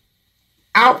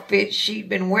outfit she'd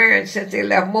been wearing since they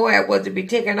left Moab was to be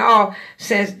taken off,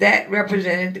 since that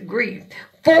represented the grief.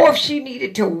 Fourth, she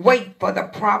needed to wait for the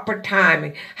proper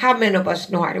timing. How many of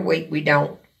us know how to wait? We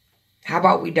don't. How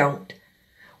about we don't?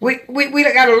 We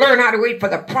got to learn how to wait for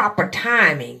the proper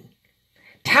timing.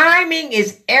 Timing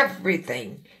is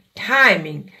everything.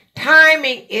 Timing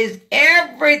is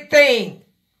everything.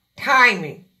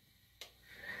 Timing.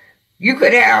 You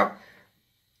could have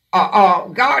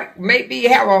God maybe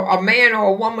have a man or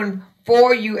a woman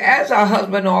for you as a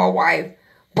husband or a wife,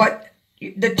 but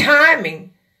the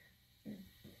timing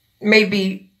may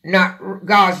be not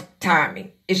God's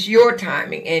timing. It's your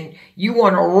timing, and you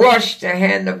want to rush the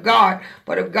hand of God.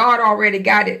 But if God already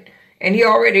got it, and he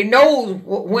already knows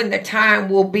when the time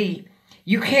will be,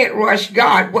 you can't rush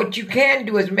God. What you can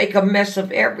do is make a mess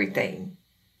of everything.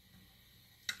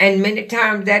 And many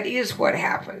times that is what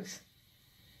happens.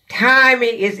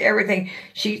 Timing is everything.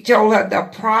 She told her the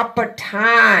proper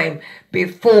time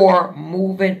before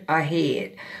moving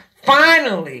ahead.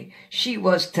 Finally, she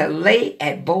was to lay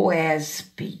at Boaz's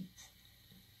feet.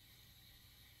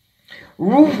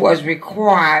 Ruth was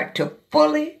required to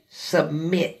fully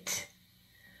submit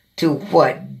to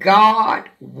what God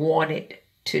wanted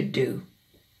to do.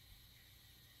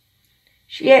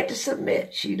 She had to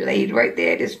submit. She laid right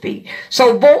there at his feet.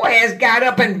 So Boaz got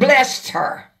up and blessed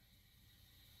her.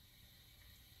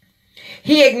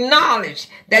 He acknowledged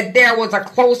that there was a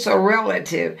closer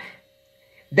relative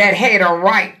that had a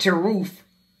right to Ruth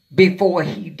before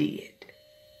he did.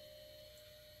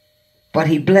 But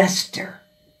he blessed her.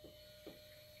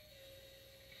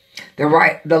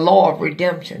 The law of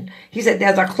redemption. He said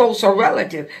there's a closer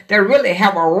relative that really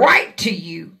have a right to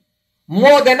you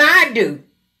more than I do.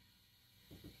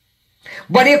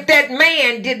 But if that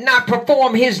man did not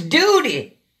perform his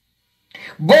duty,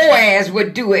 Boaz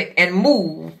would do it and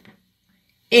move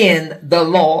in the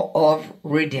law of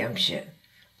redemption.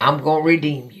 I'm going to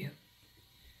redeem you.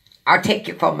 I'll take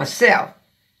it for myself.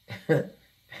 Do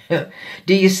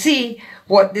you see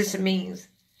what this means?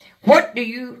 What do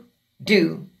you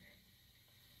do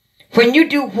when you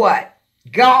do what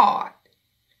God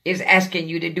is asking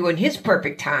you to do in his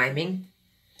perfect timing?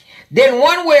 Then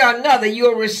one way or another,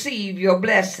 you'll receive your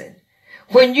blessing.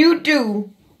 When you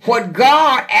do what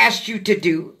God asked you to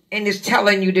do and is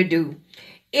telling you to do,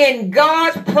 in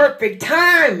God's perfect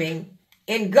timing,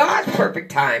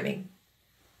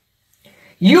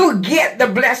 you'll get the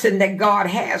blessing that God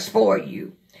has for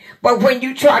you. But when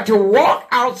you try to walk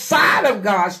outside of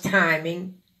God's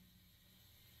timing,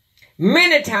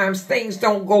 many times things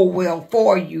don't go well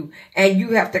for you, and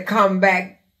you have to come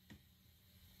back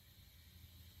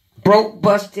broke,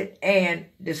 busted, and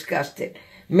disgusted.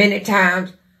 Many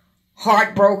times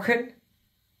heartbroken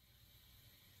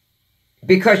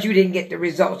because you didn't get the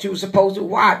results you were supposed to.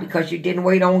 Why? Because you didn't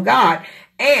wait on God.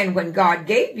 And when God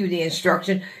gave you the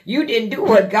instruction, you didn't do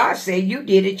what God said. You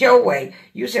did it your way.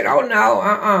 You said, oh no,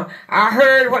 I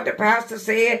heard what the pastor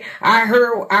said. I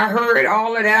heard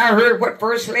all of that. I heard what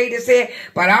First Lady said.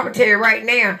 But I'm going to tell you right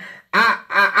now,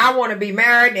 I want to be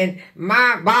married, and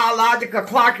my biological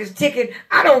clock is ticking.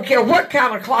 I don't care what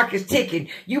kind of clock is ticking.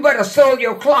 You better slow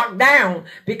your clock down,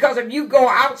 because if you go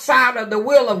outside of the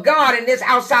will of God and this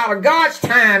outside of God's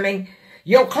timing,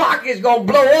 your clock is going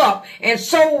to blow up, and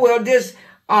so will this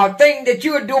thing that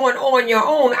you're doing on your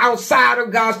own outside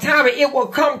of God's timing. It will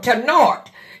come to naught.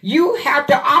 You have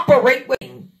to operate with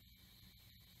him.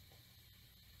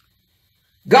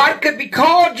 God could be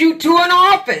called you to an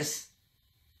office.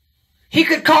 He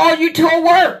could call you to a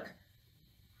work.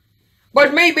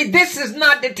 But maybe this is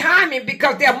not the timing,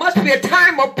 because there must be a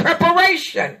time of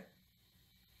preparation.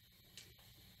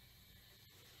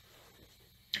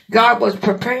 God was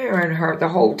preparing her the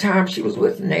whole time she was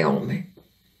with Naomi.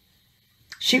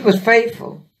 She was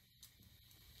faithful.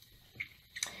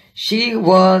 She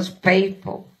was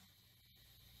faithful.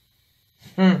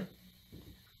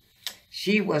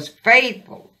 She was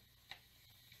faithful.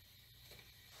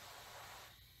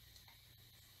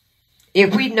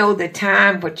 If we know the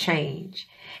time for change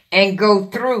and go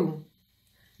through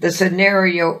the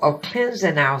scenario of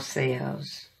cleansing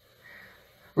ourselves,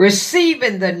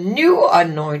 receiving the new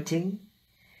anointing,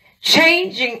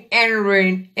 changing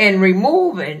and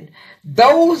removing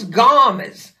those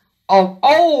garments of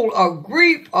old, of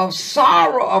grief, of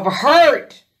sorrow, of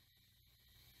hurt,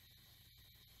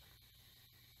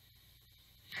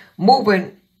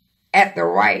 moving at the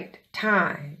right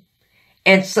time,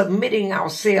 and submitting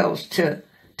ourselves to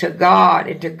God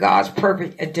and to God's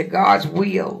purpose and to God's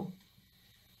will,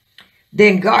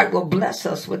 then God will bless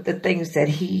us with the things that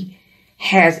he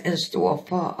has in store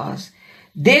for us.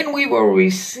 Then we will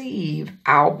receive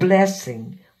our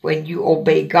blessing when you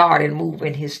obey God and move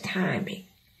in his timing.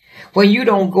 When you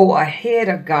don't go ahead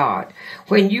of God.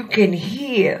 When you can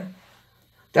hear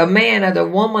the man or the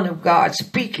woman of God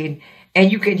speaking,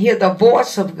 and you can hear the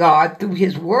voice of God through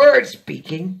his word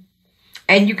speaking,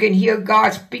 and you can hear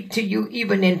God speak to you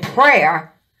even in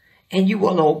prayer, and you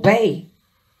will obey.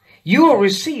 You will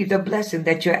receive the blessing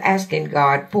that you're asking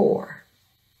God for.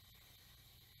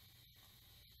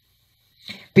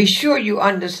 Be sure you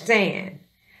understand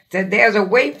that there's a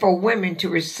way for women to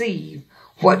receive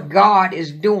what God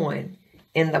is doing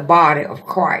in the body of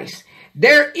Christ.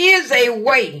 There is a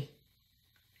way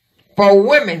for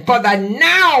women, for the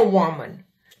now woman,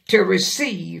 to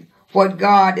receive what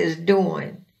God is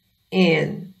doing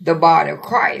in the body of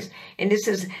Christ. And it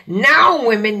says now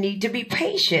women need to be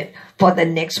patient for the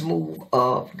next move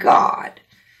of God.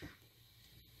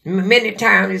 Many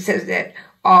times it says that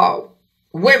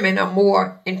women are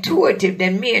more intuitive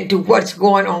than men to what's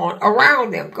going on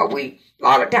around them. Because a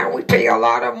lot of times we pay a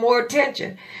lot of more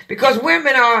attention. Because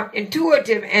women are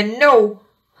intuitive and know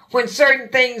when certain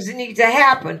things need to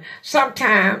happen.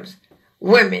 Sometimes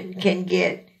women can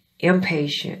get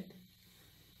impatient.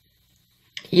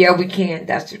 Yeah, we can.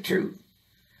 That's the truth.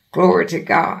 Glory to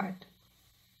God.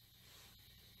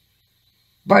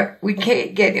 But we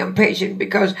can't get impatient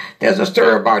because there's a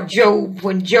story about Job.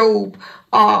 When Job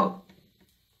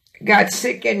got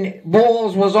sick and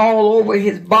boils was all over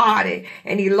his body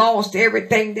and he lost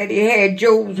everything that he had.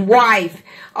 Job's wife,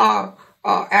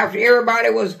 after everybody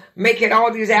was making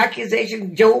all these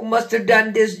accusations, Job must have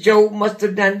done this, Job must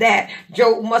have done that,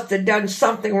 Job must have done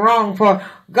something wrong for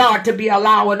God to be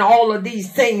allowing all of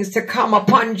these things to come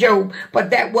upon Job.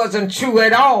 But that wasn't true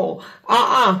at all.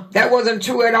 That wasn't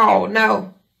true at all.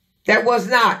 No. That was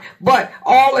not. But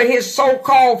all of his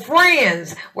so-called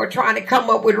friends were trying to come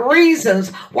up with reasons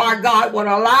why God would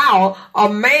allow a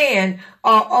man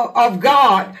of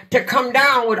God to come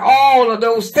down with all of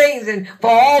those things and for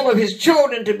all of his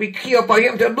children to be killed, for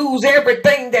him to lose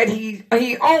everything that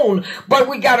he owned. But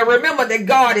we got to remember that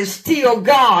God is still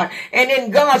God. And in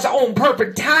God's own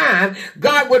perfect time,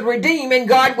 God would redeem and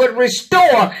God would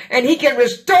restore. And he can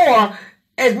restore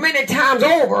as many times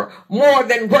over more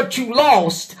than what you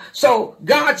lost. So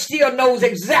God still knows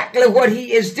exactly what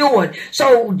he is doing.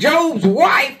 So Job's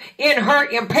wife, in her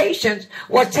impatience,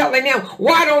 was telling him,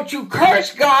 why don't you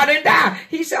curse God and die?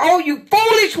 He said, oh, you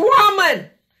foolish woman,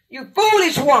 you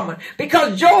foolish woman.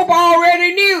 Because Job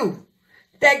already knew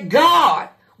that God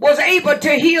was able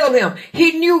to heal him.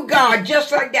 He knew God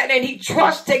just like that, and he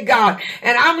trusted God.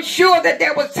 And I'm sure that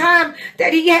there was time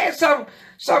that he had some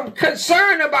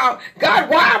concern about, God,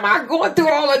 why am I going through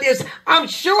all of this? I'm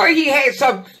sure he had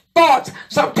some thoughts.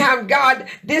 Sometimes, God,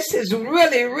 this is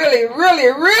really, really, really,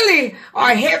 really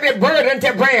a heavy burden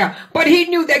to bear. But he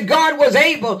knew that God was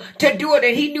able to do it,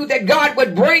 and he knew that God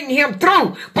would bring him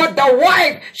through. But the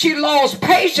wife, she lost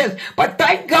patience. But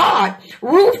thank God,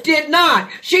 Ruth did not.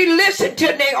 She listened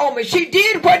to Naomi. She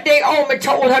did what Naomi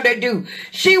told her to do.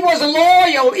 She was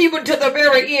loyal even to the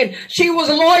very end. She was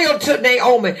loyal to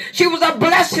Naomi. She was a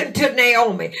blessing to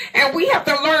Naomi. And we have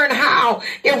to learn how,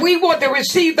 if we want to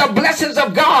receive the blessings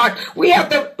of God, we have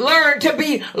to learn to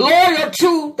be loyal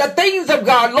to the things of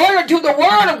God, loyal to the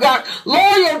word of God,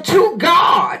 loyal to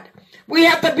God. We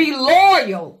have to be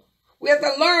loyal. We have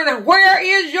to learn, where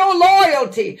is your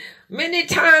loyalty? Many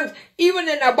times, even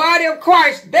in the body of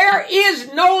Christ, there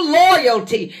is no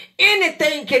loyalty.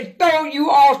 Anything can throw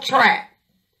you off track.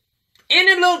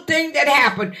 Any little thing that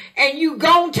happened and you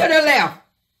gone to the left,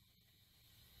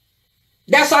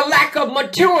 that's a lack of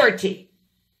maturity.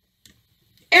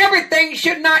 Everything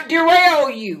should not derail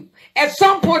you. At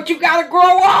some point, you got to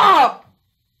grow up.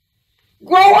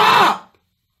 Grow up.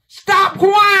 Stop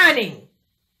whining.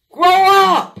 Grow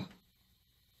up.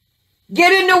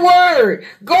 Get in the word.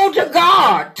 Go to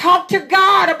God. Talk to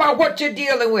God about what you're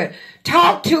dealing with.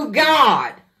 Talk to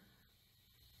God.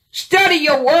 Study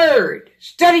your word.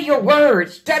 Study your word.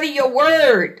 Study your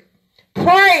word.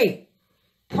 Pray.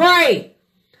 Pray.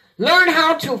 Learn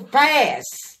how to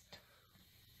fast.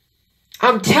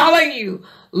 I'm telling you,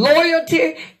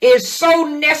 loyalty is so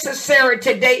necessary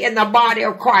today in the body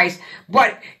of Christ,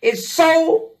 but it's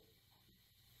so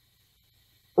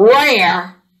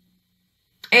rare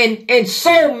and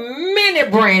so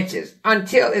many branches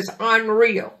until it's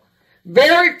unreal.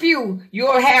 Very few,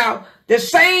 you'll have the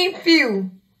same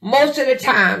few most of the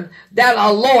time that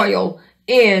are loyal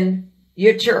in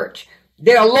your church.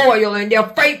 They're loyal and they're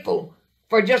faithful.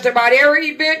 For just about every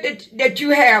event that you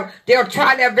have, they'll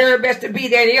try their very best to be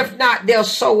there. And if not, they'll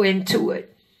sow into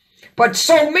it. But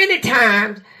so many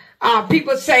times,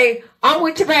 people say, I'm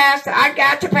with your pastor. I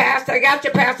got your pastor. I got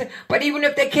your pastor. But even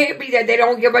if they can't be there, they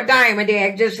don't give a dime. And they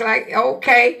act just like,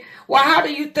 okay, well, how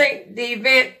do you think the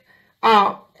event,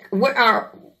 how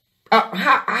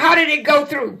did it go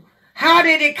through? How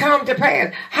did it come to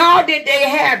pass? How did they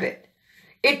have it?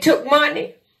 It took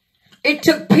money. It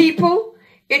took people.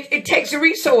 It takes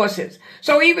resources.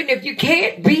 So even if you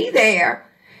can't be there,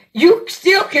 you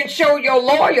still can show your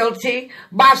loyalty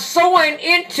by sowing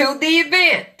into the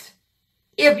event.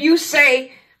 If you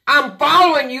say, I'm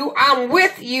following you, I'm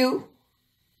with you,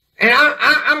 and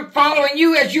I'm following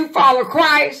you as you follow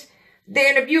Christ,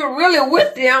 then if you're really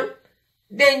with them,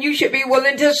 then you should be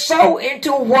willing to sow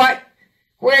into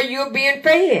where you're being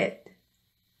fed.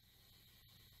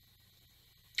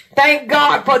 Thank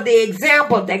God for the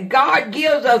example that God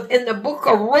gives us in the book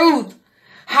of Ruth,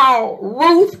 how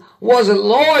Ruth was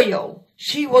loyal.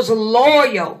 She was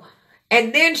loyal.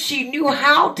 And then she knew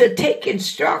how to take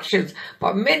instructions.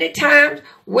 But many times,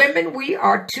 women, we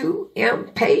are too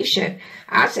impatient.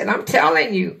 I said, I'm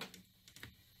telling you,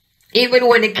 even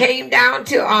when it came down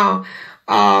to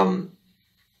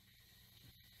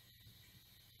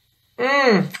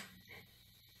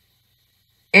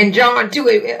in John 2,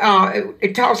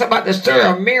 it talks about the story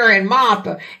of Mary and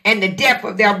Martha and the death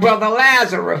of their brother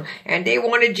Lazarus. And they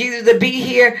wanted Jesus to be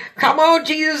here. Come on,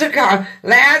 Jesus, come.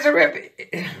 Lazarus.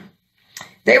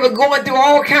 They were going through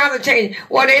all kinds of change.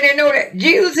 Well, they didn't know that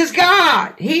Jesus is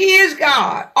God. He is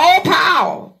God. All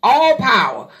power. All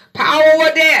power. Power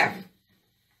over death.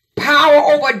 Power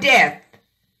over death.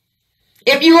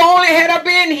 If you only had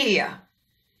been here.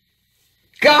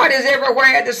 God is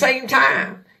everywhere at the same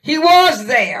time. He was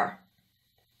there.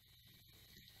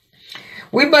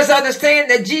 We must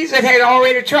understand that Jesus had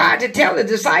already tried to tell the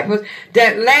disciples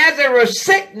that Lazarus'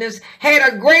 sickness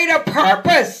had a greater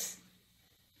purpose.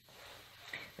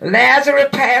 Lazarus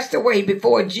passed away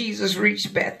before Jesus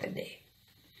reached Bethany.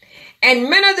 And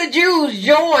many of the Jews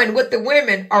joined with the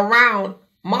women around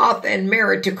Martha and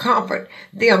Mary to comfort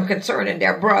them concerning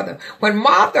their brother. When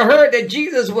Martha heard that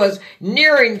Jesus was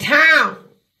nearing town,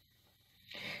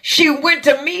 she went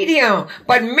to meet him,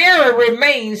 but Mary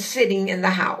remained sitting in the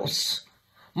house.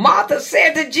 Martha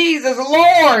said to Jesus,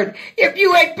 Lord, if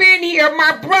you had been here,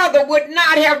 my brother would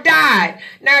not have died.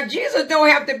 Now, Jesus don't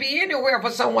have to be anywhere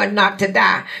for someone not to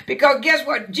die. Because guess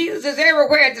what? Jesus is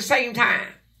everywhere at the same time.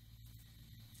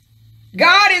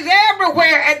 God is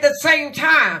everywhere at the same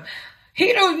time.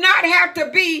 He does not have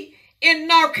to be in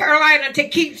North Carolina to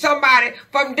keep somebody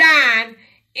from dying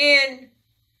in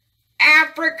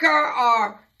Africa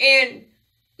or in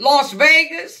Las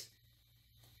Vegas.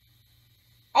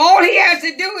 All he has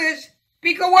to do is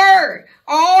speak a word.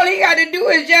 All he got to do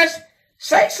is just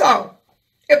say so.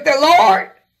 If the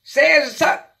Lord says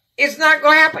it's not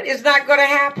going to happen, it's not going to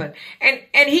happen.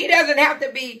 And he doesn't have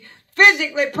to be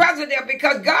physically present there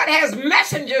because God has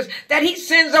messengers that he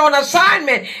sends on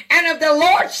assignment. And if the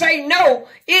Lord say no,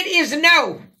 it is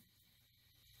no.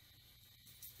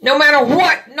 No matter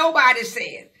what nobody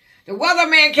said. The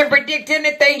weatherman can predict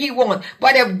anything he wants.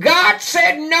 But if God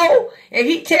said no, and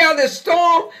he tell the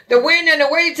storm, the wind, and the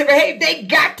waves to behave, they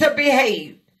got to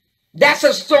behave. That's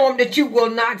a storm that you will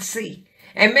not see.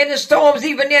 And many storms,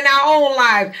 even in our own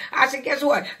lives. I said, guess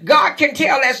what? God can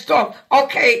tell that storm,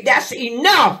 okay, that's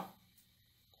enough.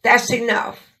 That's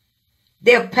enough.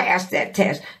 They'll pass that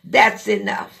test. That's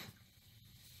enough.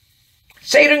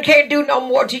 Satan can't do no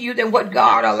more to you than what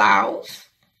God allows.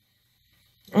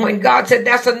 When God said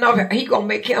that's enough, he going to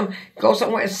make him go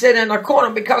somewhere and sit in a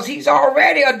corner because he's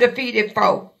already a defeated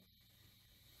foe.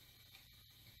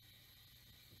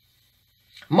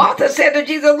 Martha said to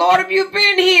Jesus, Lord, if you've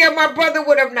been here, my brother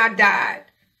would have not died.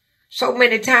 So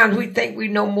many times we think we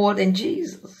know more than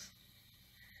Jesus.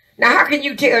 Now, how can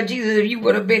you tell Jesus if you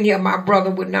would have been here, my brother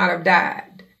would not have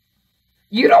died?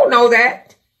 You don't know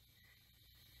that.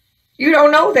 You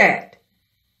don't know that.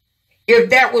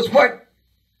 If that was what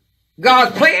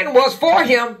God's plan was for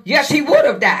him, yes, he would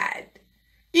have died,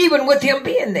 even with him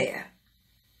being there.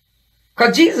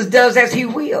 Because Jesus does as he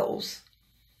wills.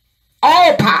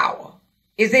 All power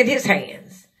is in his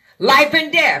hands. Life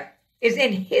and death is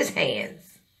in his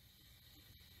hands.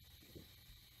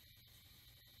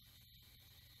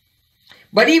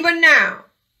 But even now,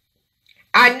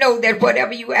 I know that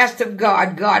whatever you ask of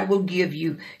God, God will give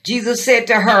you. Jesus said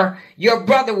to her, your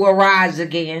brother will rise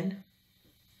again.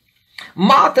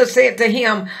 Martha said to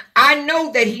him, I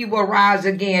know that he will rise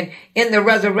again in the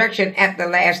resurrection at the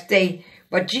last day.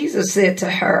 But Jesus said to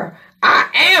her, I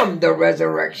am the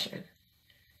resurrection.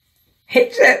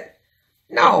 He said,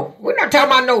 no, we're not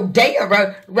talking about no day of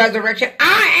resurrection.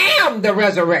 I am the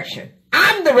resurrection.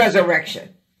 I'm the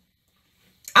resurrection.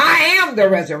 I am the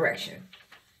resurrection.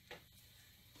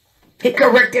 He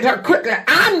corrected her quickly.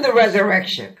 I'm the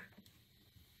resurrection.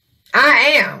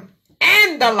 I am.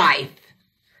 And the life.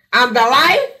 I'm the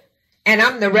life and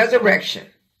I'm the resurrection.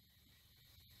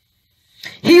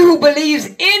 He who believes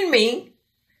in me,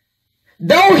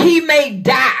 though he may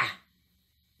die,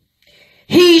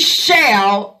 he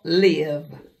shall live.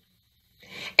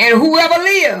 And whoever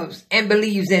lives and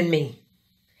believes in me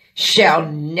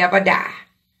shall never die.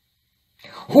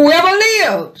 Whoever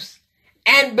lives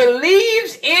and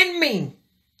believes in me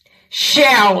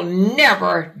shall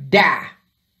never die.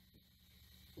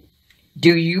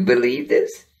 Do you believe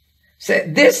this? So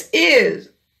this is,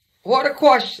 what a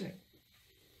question.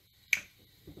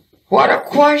 What a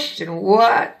question.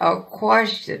 What a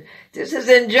question. This is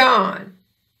in John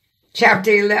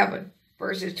chapter 11,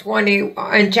 verses 20,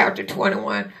 and chapter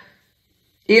 21.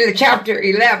 Chapter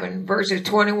 11, verses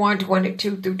 21,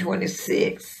 22 through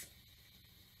 26.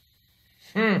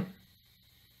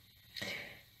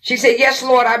 She said, yes,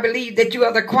 Lord, I believe that you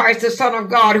are the Christ, the Son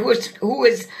of God, who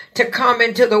is to come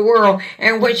into the world.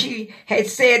 And when she had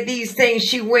said these things,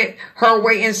 she went her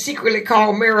way and secretly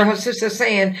called Mary, her sister,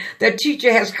 saying, the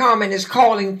teacher has come and is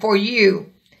calling for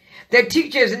you. The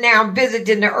teacher is now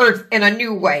visiting the earth in a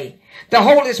new way. The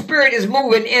Holy Spirit is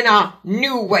moving in a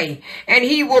new way. And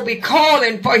he will be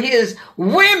calling for his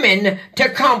women to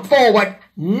come forward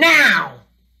now.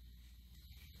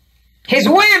 His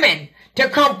women to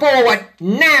come forward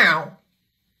now.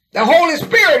 The Holy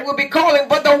Spirit will be calling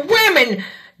for the women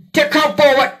to come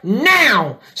forward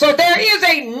now. So there is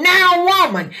a now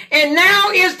woman. And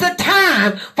now is the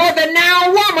time for the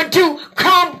now woman to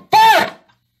come forth.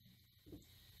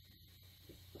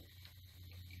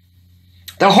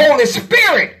 The Holy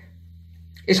Spirit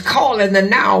is calling the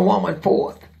now woman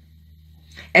forth.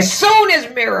 As soon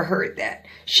as Mary heard that,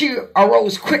 she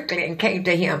arose quickly and came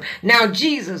to him. Now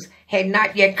Jesus had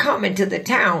not yet come into the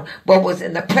town, but was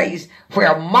in the place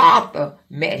where Martha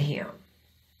met him.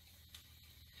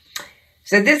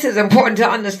 So this is important to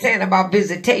understand about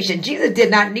visitation. Jesus did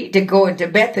not need to go into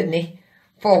Bethany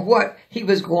for what he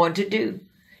was going to do.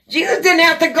 Jesus didn't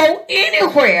have to go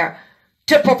anywhere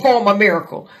to perform a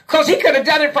miracle, because he could have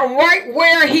done it from right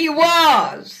where he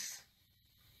was.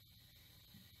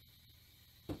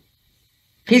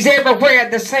 He's everywhere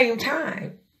at the same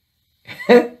time.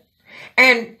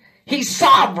 And he's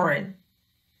sovereign.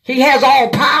 He has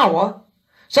all power.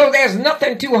 So there's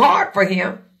nothing too hard for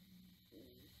him.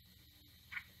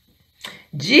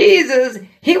 Jesus,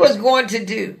 he was going to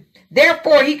do.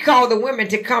 Therefore, he called the women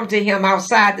to come to him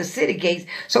outside the city gates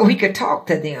so he could talk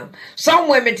to them. Some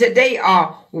women today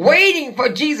are waiting for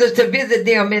Jesus to visit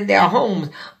them in their homes.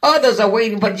 Others are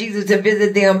waiting for Jesus to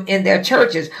visit them in their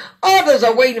churches. Others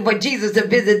are waiting for Jesus to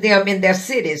visit them in their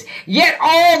cities. Yet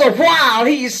all the while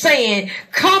he's saying,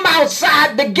 come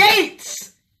outside the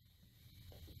gates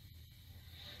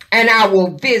and I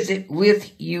will visit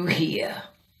with you here.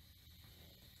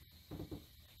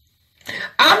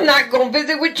 I'm not going to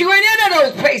visit with you in any of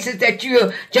those places that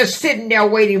you're just sitting there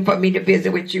waiting for me to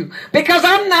visit with you, because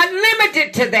I'm not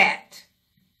limited to that.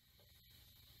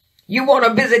 You want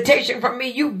a visitation from me?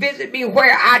 You visit me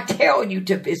where I tell you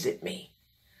to visit me.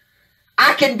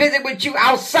 I can visit with you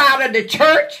outside of the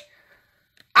church.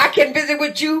 I can visit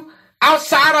with you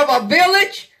outside of a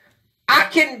village. I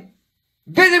can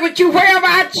visit with you wherever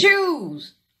I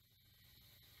choose.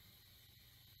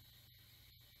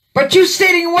 But you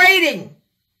sitting waiting.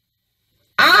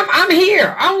 I'm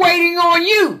here. I'm waiting on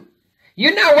you.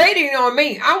 You're not waiting on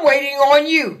me. I'm waiting on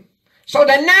you. So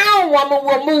the now woman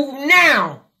will move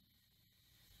now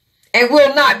and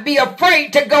will not be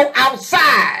afraid to go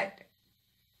outside.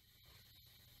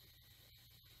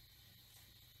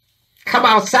 Come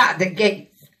outside the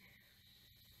gates.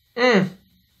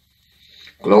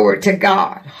 Glory to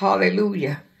God.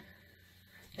 Hallelujah.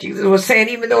 Jesus was saying,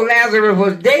 even though Lazarus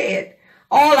was dead,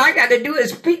 all I got to do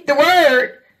is speak the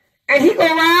word and he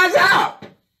gonna rise up.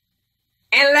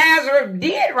 And Lazarus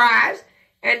did rise,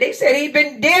 and they said he'd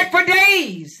been dead for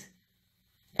days.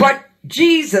 But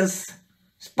Jesus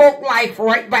spoke life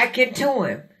right back into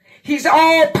him. He's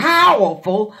all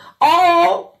powerful.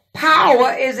 All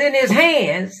power is in his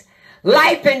hands.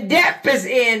 Life and death is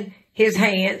in his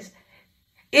hands.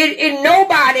 In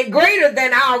nobody greater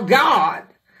than our God.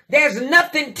 There's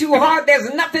nothing too hard.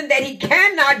 There's nothing that he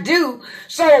cannot do.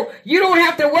 So you don't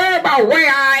have to worry about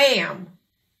where I am.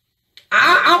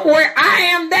 I'm where I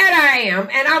am that I am.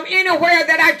 And I'm anywhere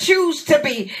that I choose to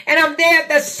be. And I'm there at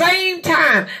the same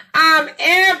time. I'm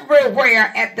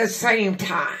everywhere at the same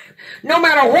time. No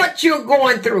matter what you're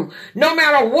going through, no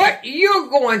matter what you're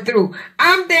going through,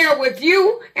 I'm there with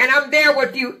you and I'm there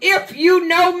with you. If you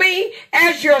know me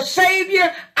as your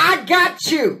Savior, I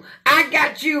got you. I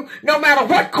got you no matter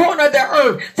what corner of the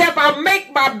earth. So if I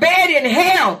make my bed in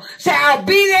hell, say I'll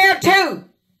be there too.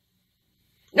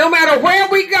 No matter where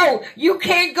we go, you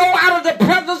can't go out of the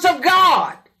presence of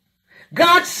God.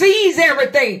 God sees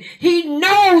everything. He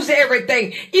knows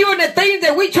everything. Even the things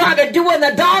that we try to do in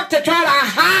the dark to try to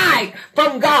hide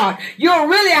from God. You're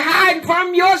really hiding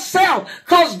from yourself,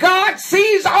 because God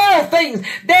sees all things.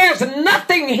 There's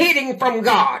nothing hidden from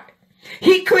God.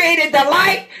 He created the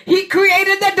light. He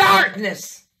created the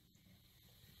darkness.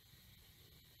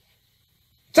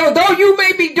 So though you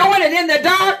may be doing it in the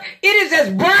dark, it is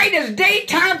as bright as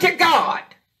daytime to God.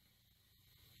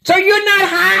 So you're not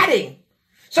hiding.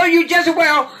 So you just,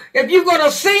 well, if you're going to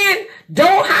sin,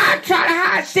 don't try to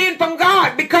hide sin from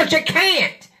God, because you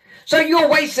can't. So you're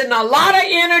wasting a lot of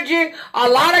energy, a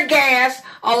lot of gas,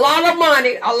 a lot of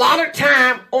money, a lot of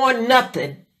time on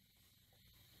nothing.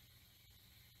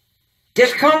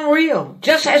 Just come real,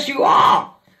 just as you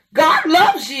are. God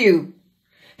loves you.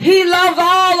 He loves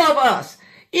all of us.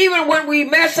 Even when we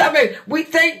mess up and we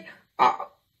think,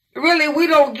 really, we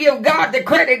don't give God the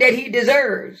credit that he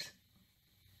deserves.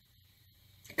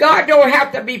 God don't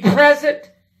have to be present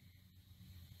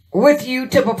with you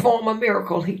to perform a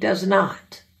miracle. He does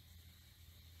not.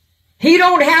 He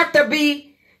don't have to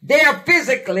be there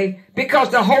physically because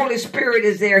the Holy Spirit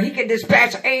is there. He can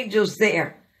dispatch angels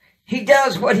there. He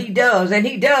does what he does, and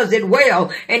he does it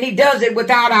well, and he does it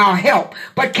without our help.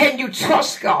 But can you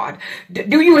trust God?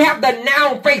 Do you have the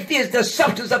noun? Faith is the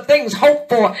substance of things hoped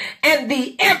for and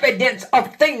the evidence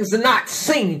of things not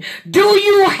seen. Do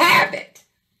you have it?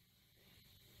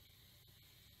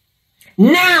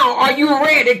 Now are you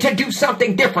ready to do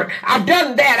something different? I've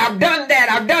done that,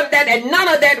 and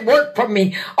none of that worked for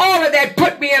me. All of that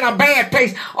put me in a bad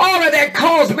place. All of that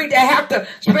caused me to have to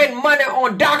spend money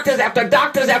on doctors after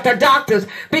doctors after doctors,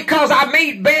 because I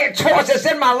made bad choices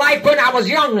in my life when I was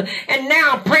young, and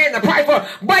now I'm paying the price for it.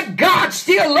 But God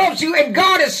still loves you, and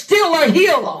God is still a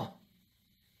healer.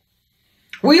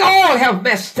 We all have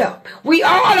messed up. We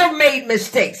all have made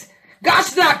mistakes.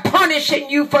 God's not punishing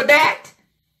you for that.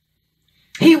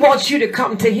 He wants you to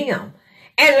come to him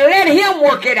and let him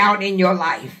work it out in your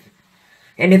life.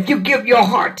 And if you give your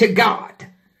heart to God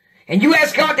and you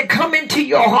ask God to come into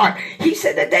your heart, he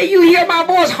said, the day you hear my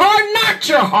voice, harden not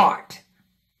your heart.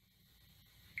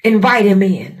 Invite him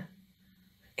in.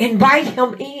 Invite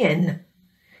him in.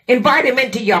 Invite him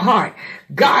into your heart.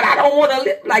 God, I don't want to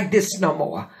live like this no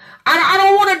more. I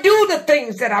don't want to do the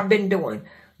things that I've been doing.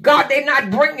 God, they're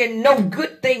not bringing no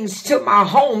good things to my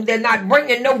home. They're not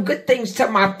bringing no good things to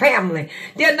my family.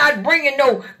 They're not bringing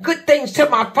no good things to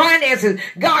my finances.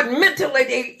 God, mentally,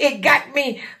 it got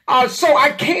me so I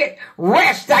can't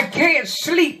rest. I can't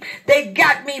sleep. They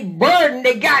got me burdened.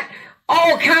 They got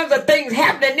all kinds of things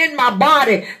happening in my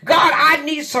body. God, I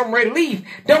need some relief.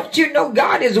 Don't you know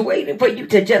God is waiting for you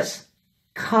to just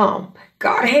come?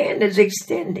 God's hand is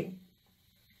extending.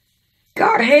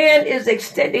 God's hand is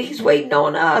extended. He's waiting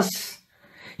on us.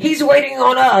 He's waiting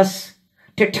on us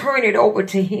to turn it over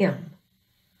to him.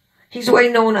 He's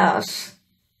waiting on us.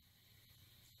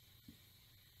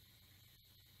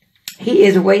 He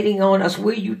is waiting on us.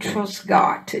 Will you trust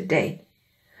God today?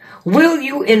 Will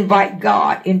you invite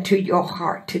God into your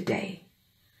heart today?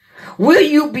 Will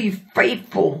you be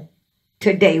faithful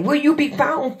today? Will you be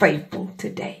found faithful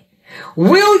today?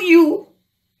 Will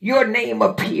your name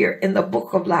appear in the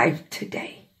book of life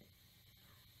today?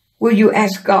 Will you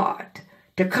ask God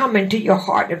to come into your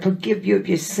heart and forgive you of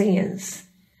your sins,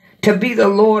 to be the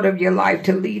Lord of your life,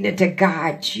 to lead and to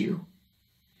guide you,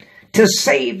 to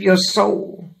save your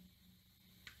soul?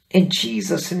 In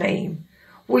Jesus' name,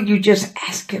 will you just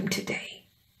ask him today?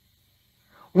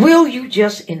 Will you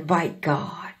just invite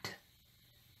God?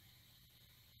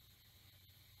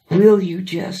 Will you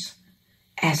just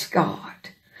ask God?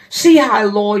 See how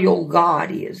loyal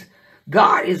God is.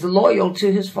 God is loyal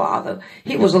to his Father.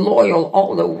 He was loyal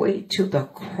all the way to the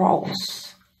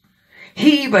cross.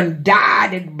 He even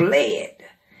died and bled.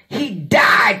 He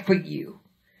died for you.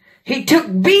 He took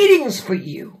beatings for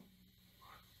you.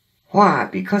 Why?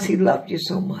 Because he loved you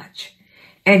so much.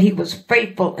 And he was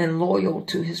faithful and loyal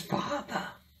to his Father.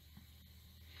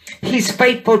 He's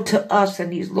faithful to us,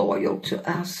 and he's loyal to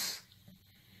us.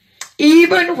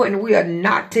 Even when we are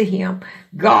not to him,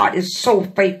 God is so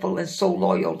faithful and so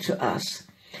loyal to us.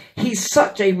 He's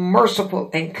such a merciful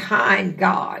and kind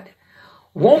God.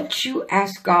 Won't you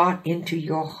ask God into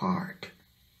your heart?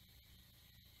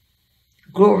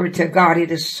 Glory to God.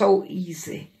 It is so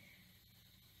easy.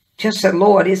 Just say,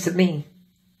 Lord, it's me.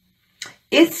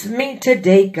 It's me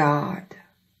today, God.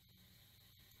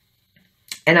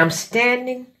 And I'm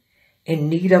standing in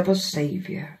need of a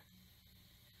Savior.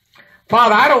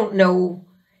 Father, I don't know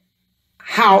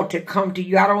how to come to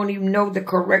you. I don't even know the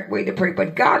correct way to pray.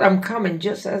 But God, I'm coming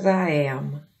just as I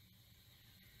am.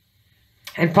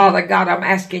 And Father God, I'm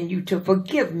asking you to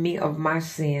forgive me of my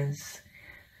sins.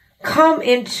 Come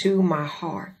into my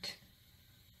heart.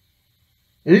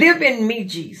 Live in me,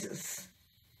 Jesus.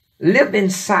 Live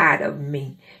inside of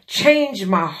me. Change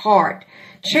my heart.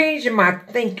 Change my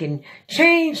thinking.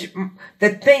 Change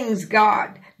the things,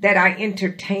 God, that I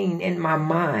entertain in my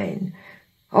mind.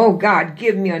 Oh, God,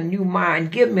 give me a new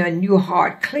mind. Give me a new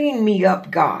heart. Clean me up,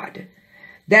 God,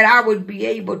 that I would be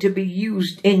able to be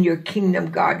used in your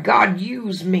kingdom, God. God,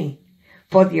 use me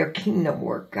for your kingdom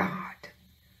work, God.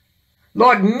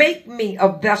 Lord, make me a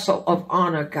vessel of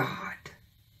honor, God.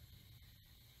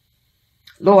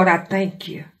 Lord, I thank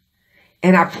you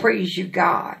and I praise you,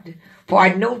 God, for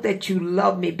I know that you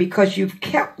love me because you've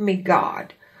kept me,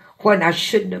 God, when I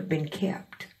shouldn't have been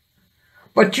kept.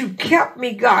 But you kept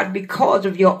me, God, because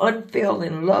of your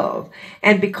unfailing love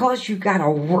and because you got a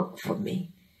work for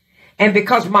me and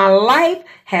because my life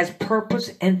has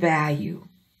purpose and value.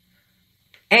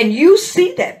 And you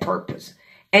see that purpose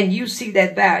and you see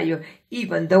that value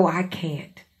even though I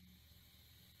can't.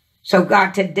 So,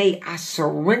 God, today I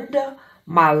surrender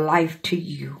my life to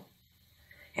you.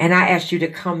 And I ask you to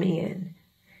come in,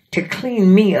 to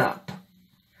clean me up,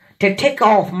 to take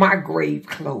off my grave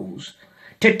clothes,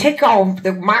 to take off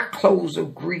my clothes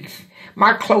of grief,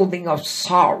 my clothing of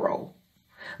sorrow,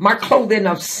 my clothing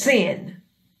of sin.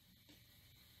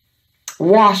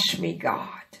 Wash me, God,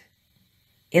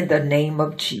 in the name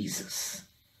of Jesus.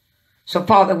 So,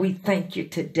 Father, we thank you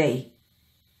today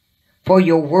for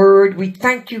your word. We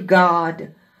thank you,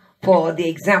 God, for the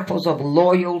examples of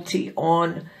loyalty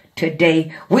on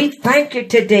today. We thank you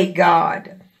today,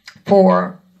 God,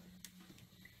 for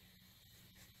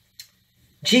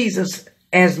Jesus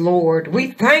as Lord.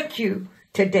 We thank you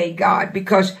today, God,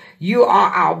 because you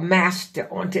are our master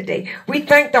on today. We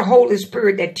thank the Holy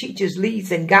Spirit that teaches,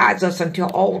 leads, and guides us into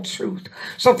all truth.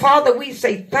 So, Father, we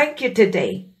say thank you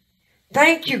today.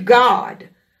 Thank you, God.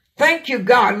 Thank you,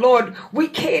 God. Lord, we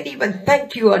can't even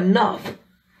thank you enough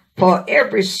for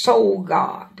every soul,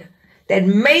 God, that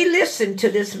may listen to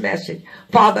this message.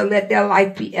 Father, let their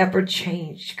life be ever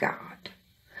changed, God.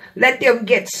 Let them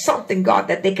get something, God,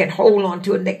 that they can hold on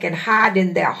to and they can hide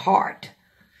in their heart.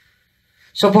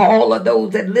 So for all of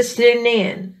those that listening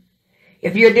in,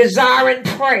 if you're desiring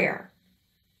prayer,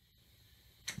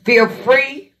 feel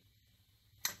free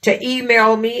to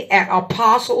email me at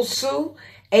Apostle Sue,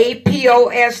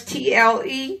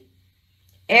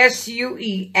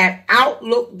 APOSTLESUE at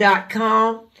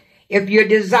outlook.com. If you're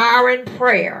desiring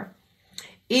prayer,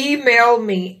 email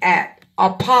me at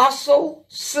Apostle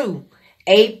Sue,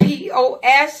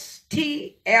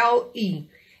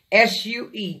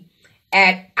 APOSTLESUE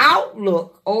at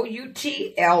outlook,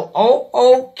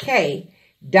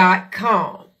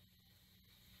 OUTLOOK.com.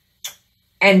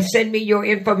 And send me your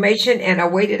information and a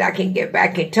way that I can get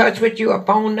back in touch with you, a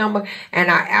phone number, and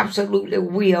I absolutely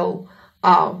will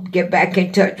get back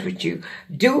in touch with you.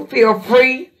 Do feel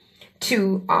free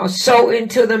to sow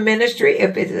into the ministry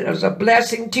if it is a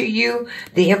blessing to you.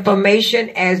 The information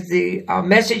as the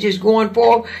message is going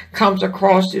forth comes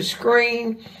across the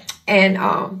screen, and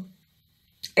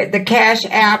the Cash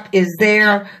App is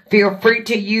there. Feel free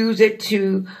to use it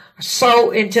to sow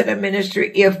into the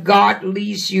ministry if God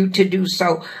leads you to do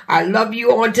so. I love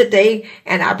you on today,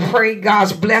 and I pray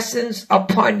God's blessings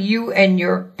upon you and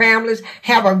your families.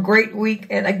 Have a great week.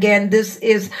 And again, this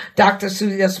is Dr.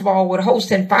 Susia Smallwood,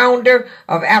 host and founder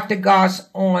of After God's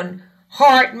On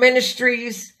Heart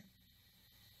Ministries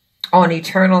on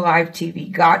Eternal Life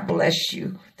TV. God bless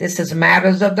you. This is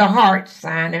Matters of the Heart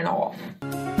signing off.